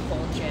Vertical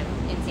Pole Gym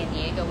in San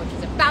Diego, which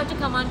is about to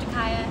come onto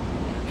Kaya.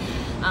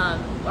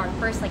 Our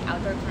first like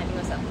outdoor climbing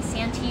was up the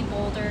Santee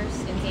boulders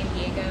in San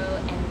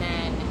Diego, and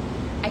then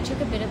I took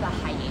a bit of a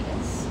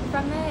hiatus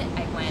from it.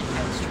 I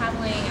was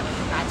traveling, I went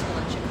to grad school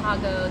in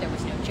Chicago, there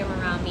was no gym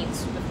around me.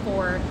 This was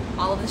before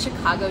all of the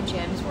Chicago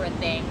gyms were a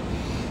thing.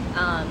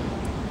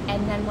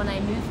 And then when I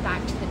moved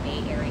back to the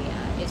Bay Area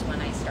is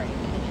when I started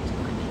getting into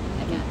climbing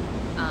again.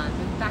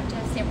 Moved back to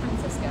San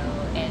Francisco,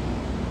 and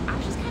I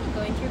was just kind of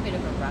going through a bit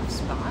of a rough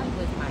spot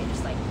with my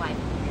just like life,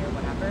 career,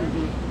 whatever.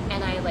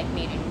 And I like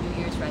made a New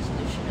Year's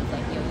resolution of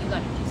like, yo, you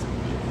gotta do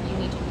something. You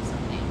need to do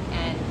something.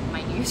 And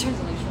my New Year's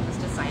resolution was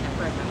to sign up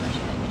for a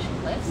membership at Mission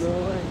Cliffs. No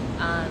way.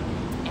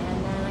 And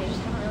then I just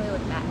haven't really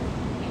looked back.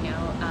 You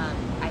know,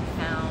 I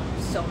found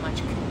so much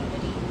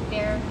community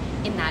there.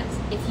 In that,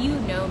 if you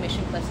know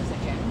Mission Cliffs as a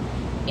gym,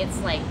 it's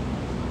like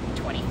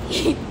 20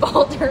 feet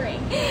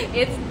bouldering.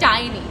 It's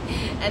tiny.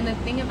 And the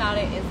thing about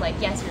it is like,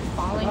 yes, you're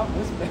falling.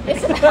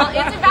 It's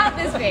about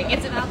this big.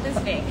 It's about this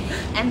big.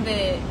 And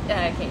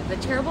the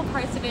terrible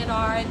parts of it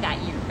are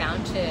that you're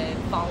bound to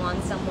fall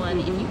on someone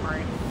if you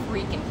aren't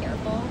freaking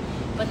careful.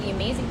 But the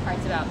amazing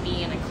parts about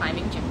being in a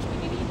climbing gym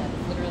community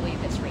that's literally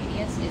this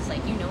radius is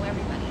like, you know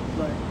everybody.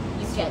 Right.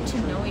 You That's get to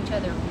true. know each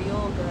other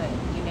real good.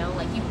 You know,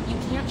 like you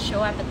can't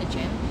show up at the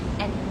gym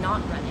and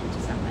not run into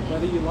somebody.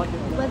 Whether you like it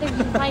or not. Whether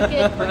you like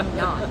it or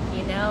not,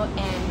 you know.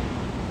 And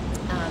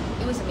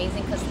it was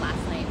amazing because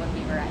last night when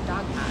we were at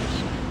Dog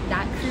Patch,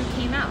 that crew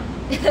came out.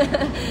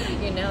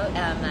 You know,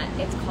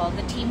 it's called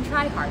the Team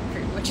Try Hard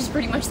Crew, which is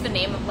pretty much the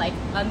name of like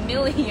a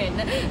million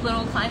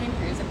little climbing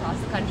crews across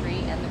the country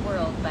and the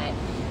world. But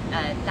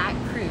that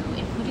crew,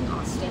 including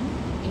Austin,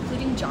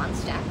 including John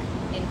Steck,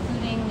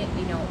 including,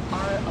 you know,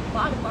 a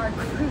lot of our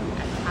crew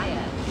at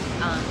Kaya,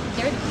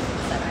 they're the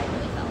people that I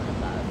really fell in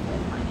love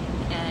with climbing.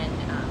 And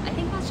I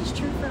think that's just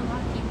true for a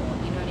lot of people.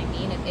 You know what I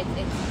mean? It's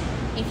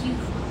if you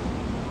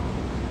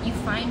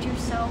find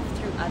yourself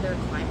through other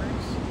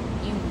climbers,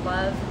 you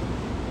love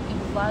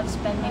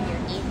spending your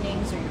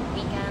evenings or your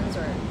weekends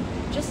or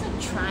just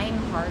like trying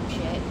hard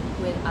shit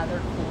with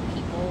other cool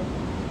people,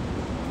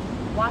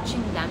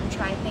 watching them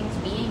try things,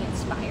 being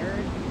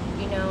inspired,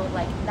 you know,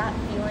 like that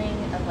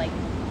feeling of like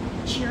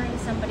cheering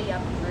somebody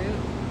up through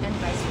and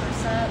vice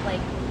versa.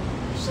 Like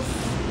there's just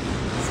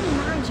some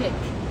magic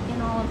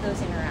in all of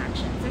those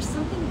interactions. There's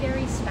something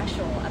very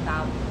special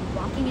about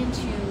walking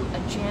into a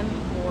gym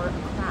or a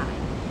crowd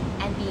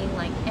and being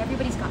like,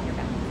 everybody's got your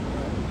back.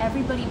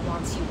 Everybody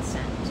wants you to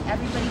send.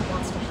 Everybody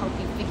wants to help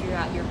you figure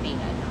out your beta.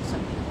 Now, some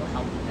people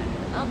help you better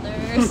than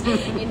others,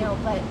 you know,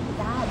 but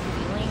that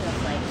feeling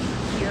of like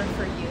here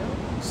for you,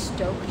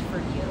 stoked for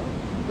you,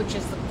 which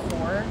is the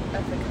core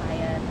of the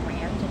Kaya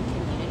brand and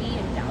community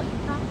and value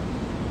prop,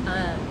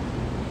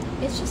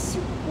 it's just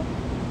super cool.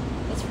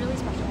 It's really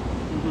special.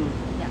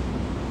 Mm-hmm. Yeah.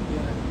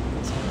 Yeah,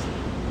 that's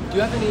awesome. Do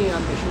you have any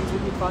ambitions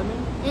with your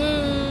climbing?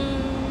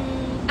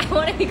 I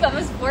want to become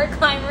a sport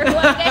climber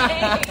one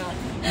day.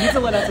 You need to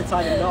learn how to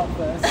tie the knot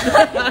first.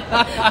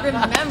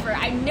 Remember,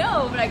 I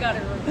know, but I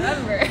gotta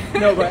remember.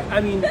 No, but I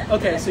mean,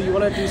 okay, so you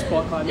want to do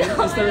sport climbing.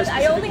 No, Is there a I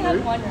specific only have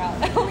route? one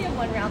route. I only have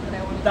one route that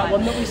I want to That climb.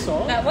 one that we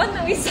saw? That one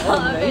that we saw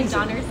up in amazing.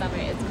 Donner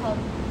Summit. It's called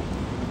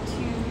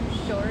Too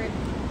Short,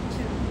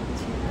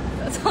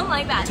 something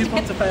like that. Too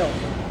Pop to Fail.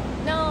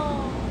 No.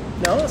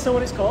 No, that's not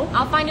what it's called?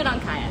 I'll find it on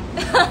Kaya.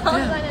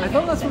 I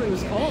thought that's what it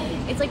was called.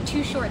 It's like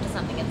Too Short to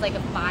something. It's like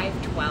a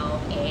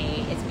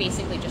 512A. It's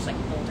basically just like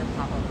boulder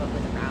pop-up but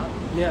with a route.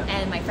 Yeah.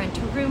 And my friend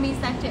Tarumi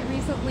sent it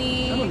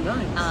recently. Oh,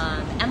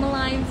 nice.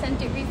 Emmeline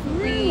sent it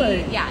recently.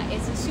 Really? Yeah,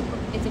 it's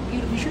a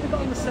beautiful. You should have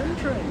got on the Sen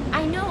train.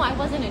 I know, I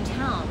wasn't in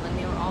town when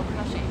they were all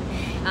crushing.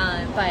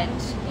 But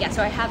yeah,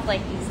 so I have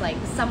like these like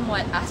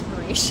somewhat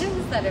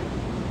aspirations that have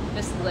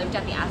just lived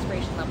at the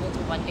aspiration level to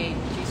one day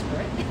do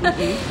sport.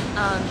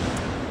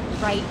 Mm-hmm.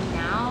 Right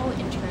now,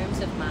 in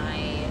terms of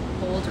my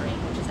bouldering,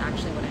 which is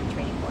actually what I'm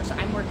training for, so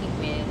I'm working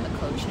with a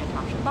coach,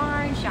 Natasha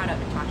Barnes. Shout out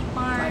Natasha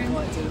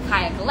Barnes,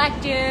 Kaya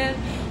Collective,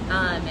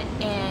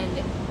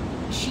 and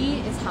she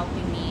is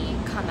helping me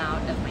come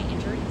out of my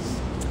injuries.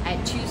 I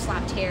had 2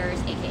 slap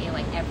tears, aka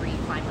like every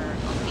climber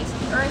on the face of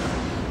the earth.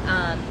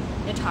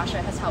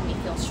 Natasha has helped me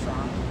feel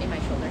strong in my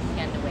shoulders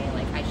again in a way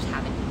like I just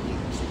haven't in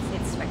years.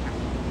 It's spectacular.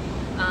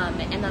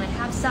 And then I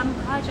have some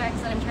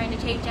projects that I'm trying to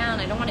take down.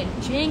 I don't want to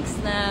jinx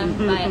them,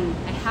 but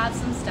I have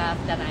some stuff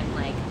that I'm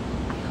like,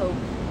 I hope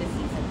this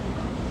season will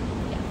go.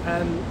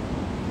 Yeah.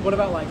 What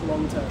about like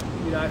long term?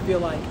 You know, I feel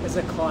like as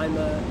a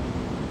climber,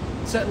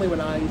 certainly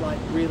when I like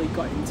really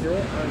got into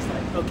it, I was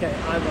like, okay,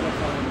 I want to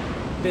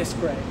climb this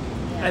grade,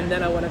 and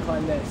then I want to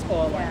climb this,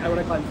 or like I want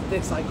to climb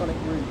this iconic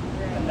route,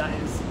 and that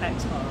is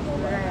X arm or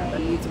whatever. I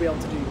need to be able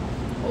to do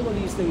all of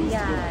these things.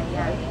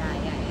 Yeah.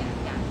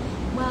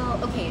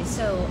 Well, okay,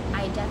 so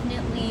I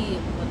definitely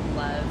would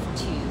love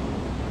to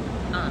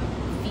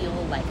feel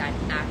like I'm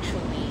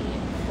actually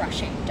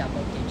crushing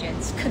double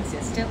digits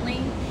consistently,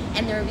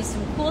 and there will be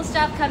some cool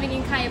stuff coming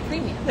in Kaya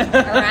Premium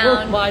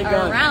around. Oh my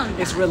God, around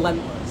it's that.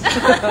 relentless.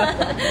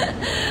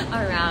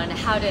 Around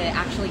how to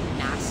actually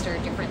master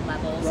different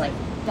levels, Right. like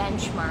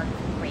benchmark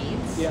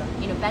grades. Yeah.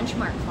 You know,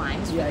 benchmark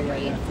climbs for the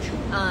grade. Yeah, for sure.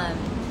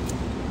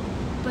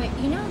 But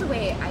you know the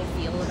way I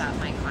feel about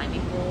my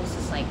climbing goals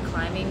is like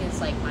climbing is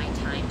like my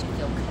time to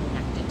feel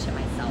connected to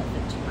myself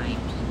and to my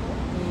people.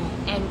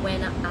 And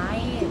when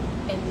I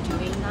am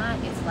doing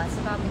that, it's less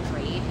about the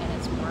grade and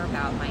it's more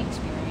about my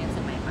experience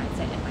and my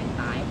mindset and my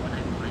vibe when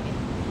I'm climbing.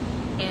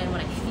 And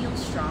when I feel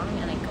strong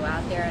and I go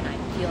out there and I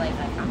feel like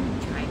I'm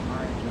trying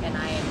hard and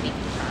I am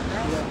making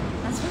progress,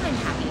 that's when I'm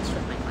happiest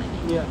with my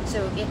climbing. Yeah.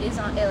 So it is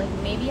on like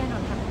maybe I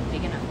don't have a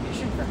big enough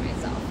vision for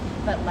myself,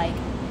 but like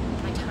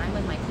my time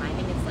with my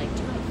climbing, it's like,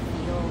 do I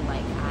feel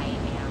like I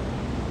am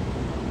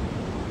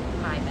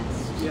my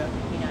best? Yeah.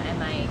 You know,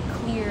 am I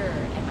clear?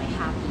 Am I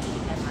happy?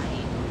 Am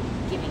I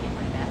giving it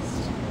my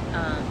best?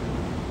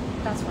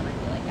 That's when I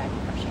feel like I'm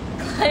crushing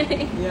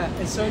climbing. Yeah,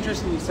 it's so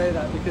interesting you say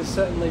that because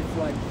certainly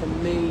for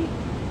me,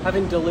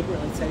 having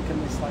deliberately taken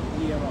this like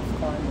year off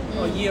climbing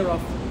or year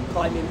off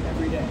climbing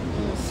every day,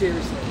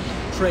 seriously,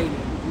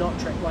 training, not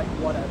like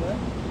whatever,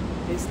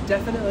 it's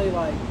definitely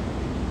like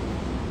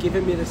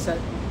giving me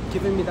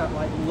that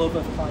like love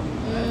of climbing.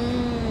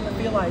 I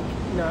feel like,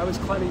 you know, I was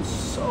climbing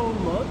so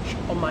much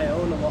on my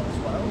own a lot as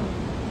well.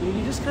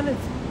 You just kind of,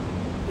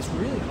 it's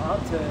really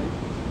hard to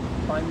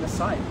find the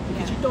site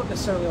because you don't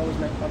necessarily always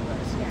make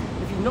progress. Yeah.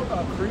 If you've not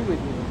got a crew with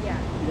you,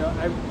 you know,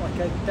 I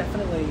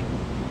definitely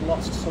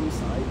lost some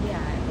sight. Yeah.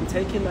 And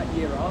taking that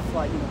year off,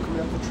 like, you know, coming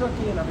up to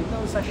Truckee and having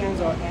those sessions,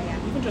 or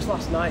even just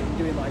last night and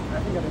doing like, I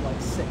think I did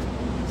like 6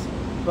 months.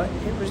 But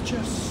it was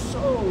just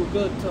so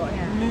good to like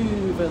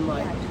move and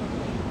like,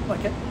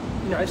 like,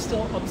 you know, I was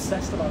still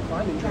obsessed about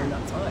climbing during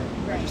that time.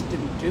 I just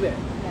didn't do it.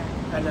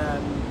 And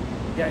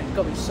it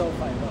got me so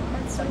fired up.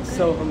 That's so like, good.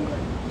 so hungry.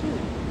 Dude,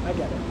 I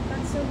get it.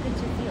 that's so good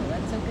to feel.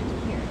 That's so good to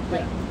hear.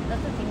 Like,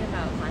 that's the thing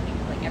about climbing.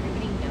 Like,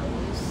 everybody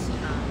knows,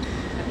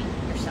 I mean,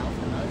 yourself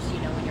the most. You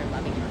know when you're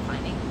loving your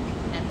climbing.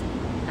 And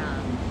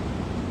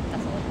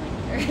that's all it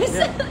matters.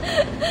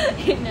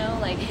 You know,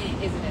 like,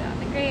 isn't it about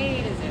the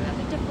grade? Is it about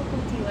the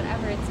difficulty?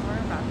 Whatever. It's more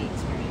about the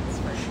experience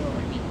for sure.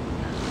 I mean,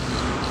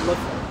 Love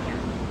that.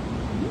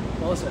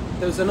 Well, listen,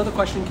 there was another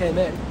question came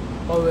in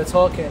while we were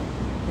talking.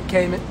 It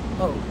came in.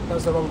 Oh, that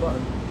was the wrong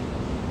button.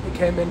 It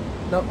came in.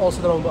 No,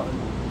 also the wrong button.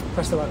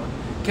 Press the right one.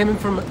 It came in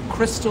from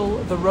Crystal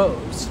the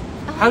Rose.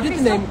 Oh, How did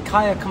Crystal. the name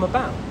Kaya come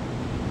about?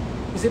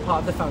 Is it part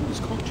of the founder's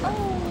culture?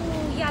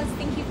 Oh, yes.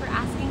 Thank you for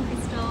asking,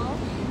 Crystal.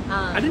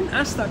 I didn't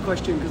ask that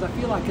question because I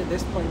feel like at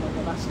this point, like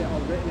I've asked it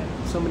or written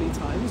it so many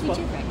times. But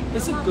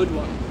it's a good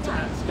one to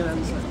ask and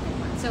answer.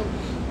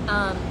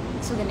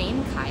 So the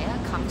name Kaya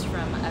comes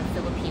from a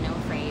Filipino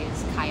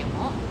phrase, kaya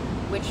mo,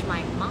 which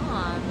my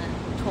mom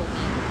told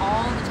me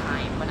all the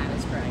time when I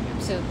was growing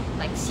up. So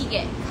like,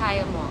 sige,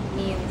 kaya mo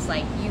means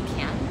like, you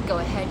can, go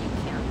ahead, you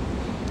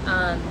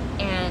can.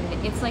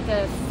 And it's like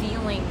a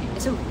feeling,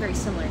 so very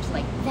similar to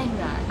like,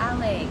 venga,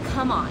 ale,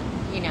 come on,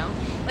 you know?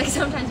 Like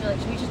sometimes we're like,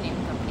 should we just name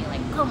the company?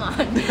 Like, come on.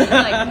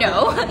 Like,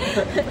 no.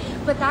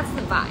 But that's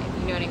the vibe,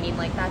 you know what I mean?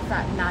 Like, that's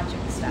that magic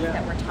stuff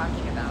that we're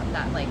talking about,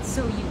 that like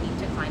so unique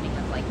to climbing,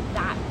 of like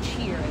that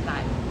cheer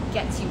that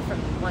gets you from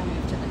one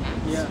move to the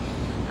next.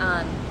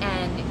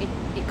 And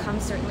it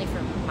comes certainly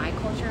from my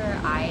culture.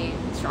 I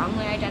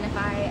strongly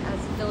identify as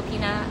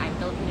Filipina. I'm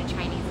Filipino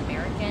Chinese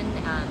American.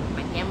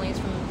 My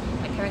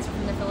parents are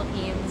from the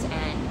Philippines,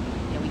 and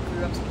you know, we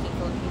grew up speaking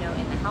Filipino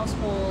in the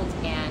household.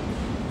 And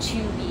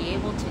to be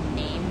able to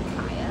name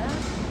Kaya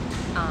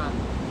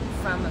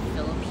from a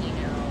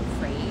Filipino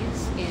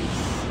phrase is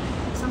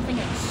something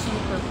I'm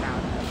super proud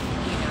of.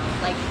 You know,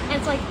 like, and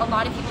it's like a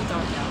lot of people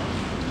don't know.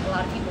 A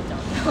lot of people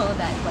don't know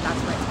that, but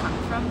that's where it's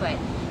coming from. But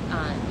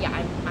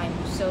I'm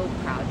so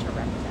proud to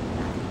represent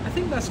that. I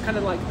think that's kind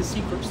of like the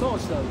secret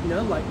sauce, though. You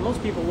know, like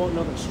most people won't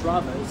know that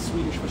Strava is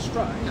Swedish for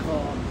strive,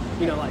 or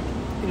you know, like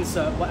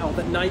insert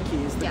that Nike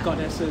is the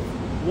goddess of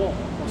war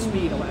or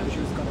speed or whatever she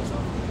was the goddess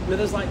of. You know,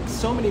 there's like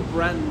so many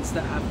brands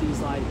that have these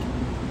like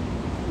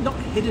not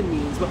hidden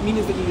meanings, but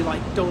meanings that you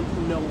like don't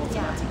know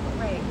automatically.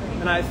 Right.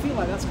 And I feel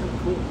like that's kind of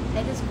cool.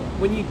 That is cool.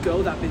 When you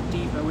go that bit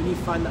deeper, when you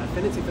find that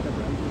affinity for the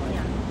brand, you're like,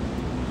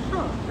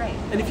 right.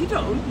 And if you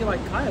don't, you're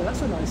like, Kaya,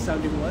 that's a nice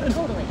sounding word.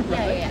 Totally.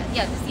 Right?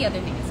 Yeah, that's the other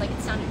thing. It's like,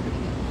 it sounded pretty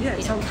good. Yeah,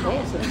 it sounds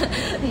awesome.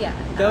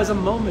 There was a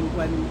moment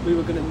when we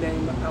were going to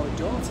name our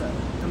daughter,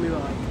 and we were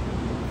like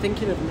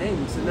thinking of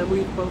names, and then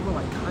we both were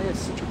like, Kaya's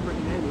such a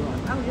pretty name. We were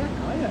like, oh yeah,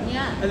 Kaya.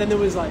 Yeah. And then there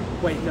was like,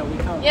 wait, no, we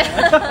can't. Yeah.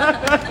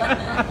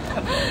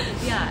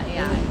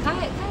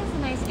 Kaya's a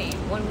nice name.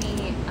 When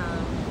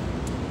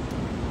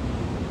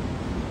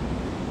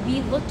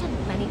we looked at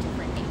many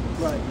different names.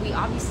 Right. We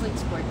obviously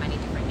explored many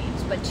different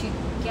names, but to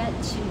get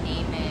to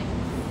name it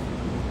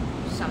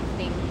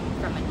something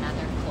from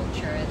another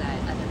culture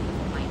that other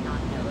people might not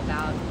know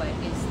about, but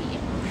is the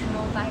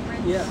emotional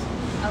vibrance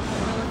of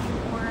what we're looking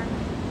for,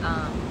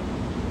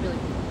 really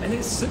cool. And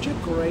it's such a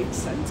great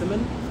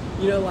sentiment,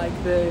 you know, like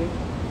the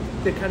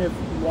kind of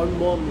one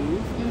more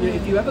move. You know,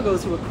 if you ever go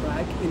to a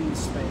crag in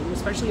Spain,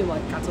 especially in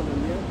like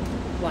Catalonia,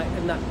 like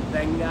in that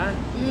venga,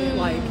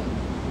 like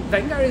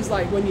venga is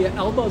like when your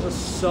elbows are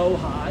so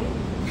high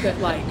that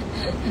like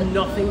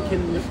nothing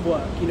can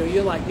work. You know,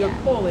 you're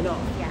falling off.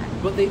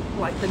 But the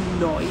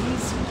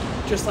noise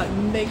just like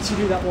makes you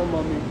do that one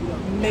more move. You know,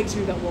 makes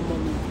you do that one more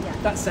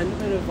move. That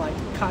sentiment of like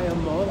Kaya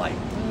mo, like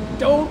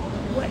don't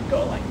let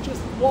go, like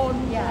just one,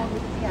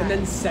 and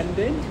then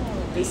sending.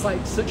 It's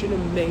like such an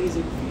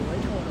amazing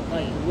feeling.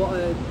 Like what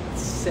a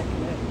sick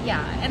name.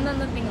 Yeah, and then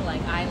the thing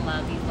like I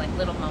love these like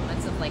little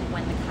moments of like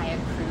when the Kaya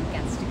crew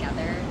gets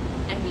together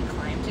and we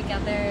climb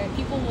together,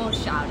 people will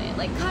shout it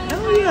like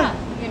Kaya,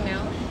 you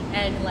know,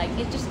 and like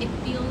it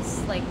feels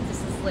like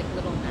this is like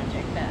little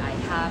magic that I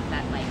have,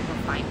 that like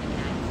refinement,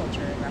 that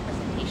culture and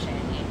representation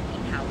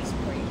in how we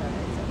support each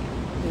other. So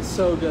yeah. It's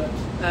so good.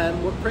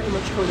 We're pretty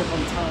much coming up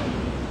on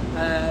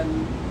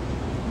time.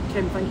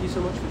 Kim, thank you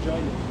so much for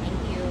joining.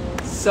 Thank you.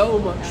 So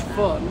much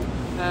fun.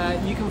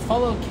 You can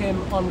follow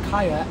Kim on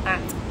Kaya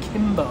at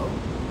Kimbo,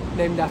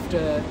 named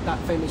after that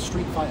famous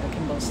street fighter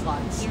Kimbo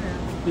Slice,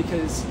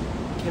 because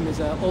Kim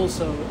is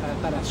also a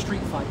badass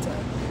street fighter.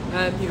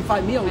 You can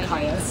find me on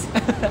Kaya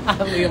at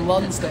Liam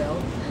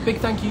Lonsdale. Big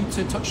thank you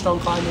to Touchstone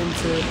Climbing,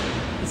 to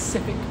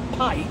Pacific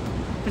Pipe.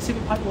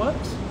 Pacific Pipe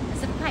works?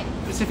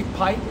 Pacific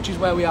Pipe, which is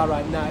where we are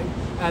right now.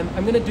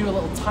 I'm going to do a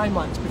little time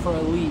lapse before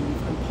I leave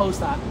and post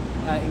that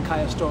in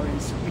Kaya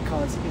Stories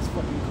because it's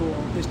fucking cool.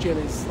 This gym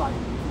is like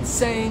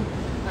insane.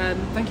 And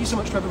thank you so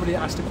much to everybody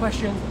that asked a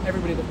question,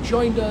 everybody that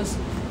joined us.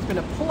 It's been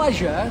a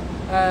pleasure.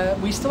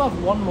 We still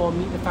have one more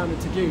Meet the Founder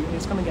to do, and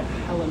it's going to get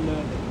hella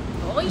nerdy.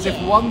 Because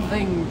if one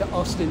thing that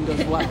Austin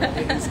does well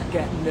is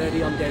get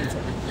nerdy on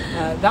data.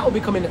 That will be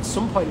coming at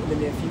some point in the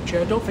near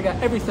future. Don't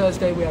forget, every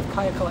Thursday we have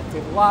Kaya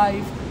Collective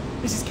live.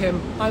 This is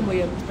Kim, I'm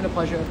Liam, it's been a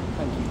pleasure,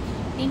 thank you.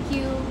 Thank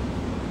you.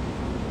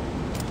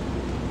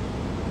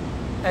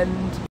 And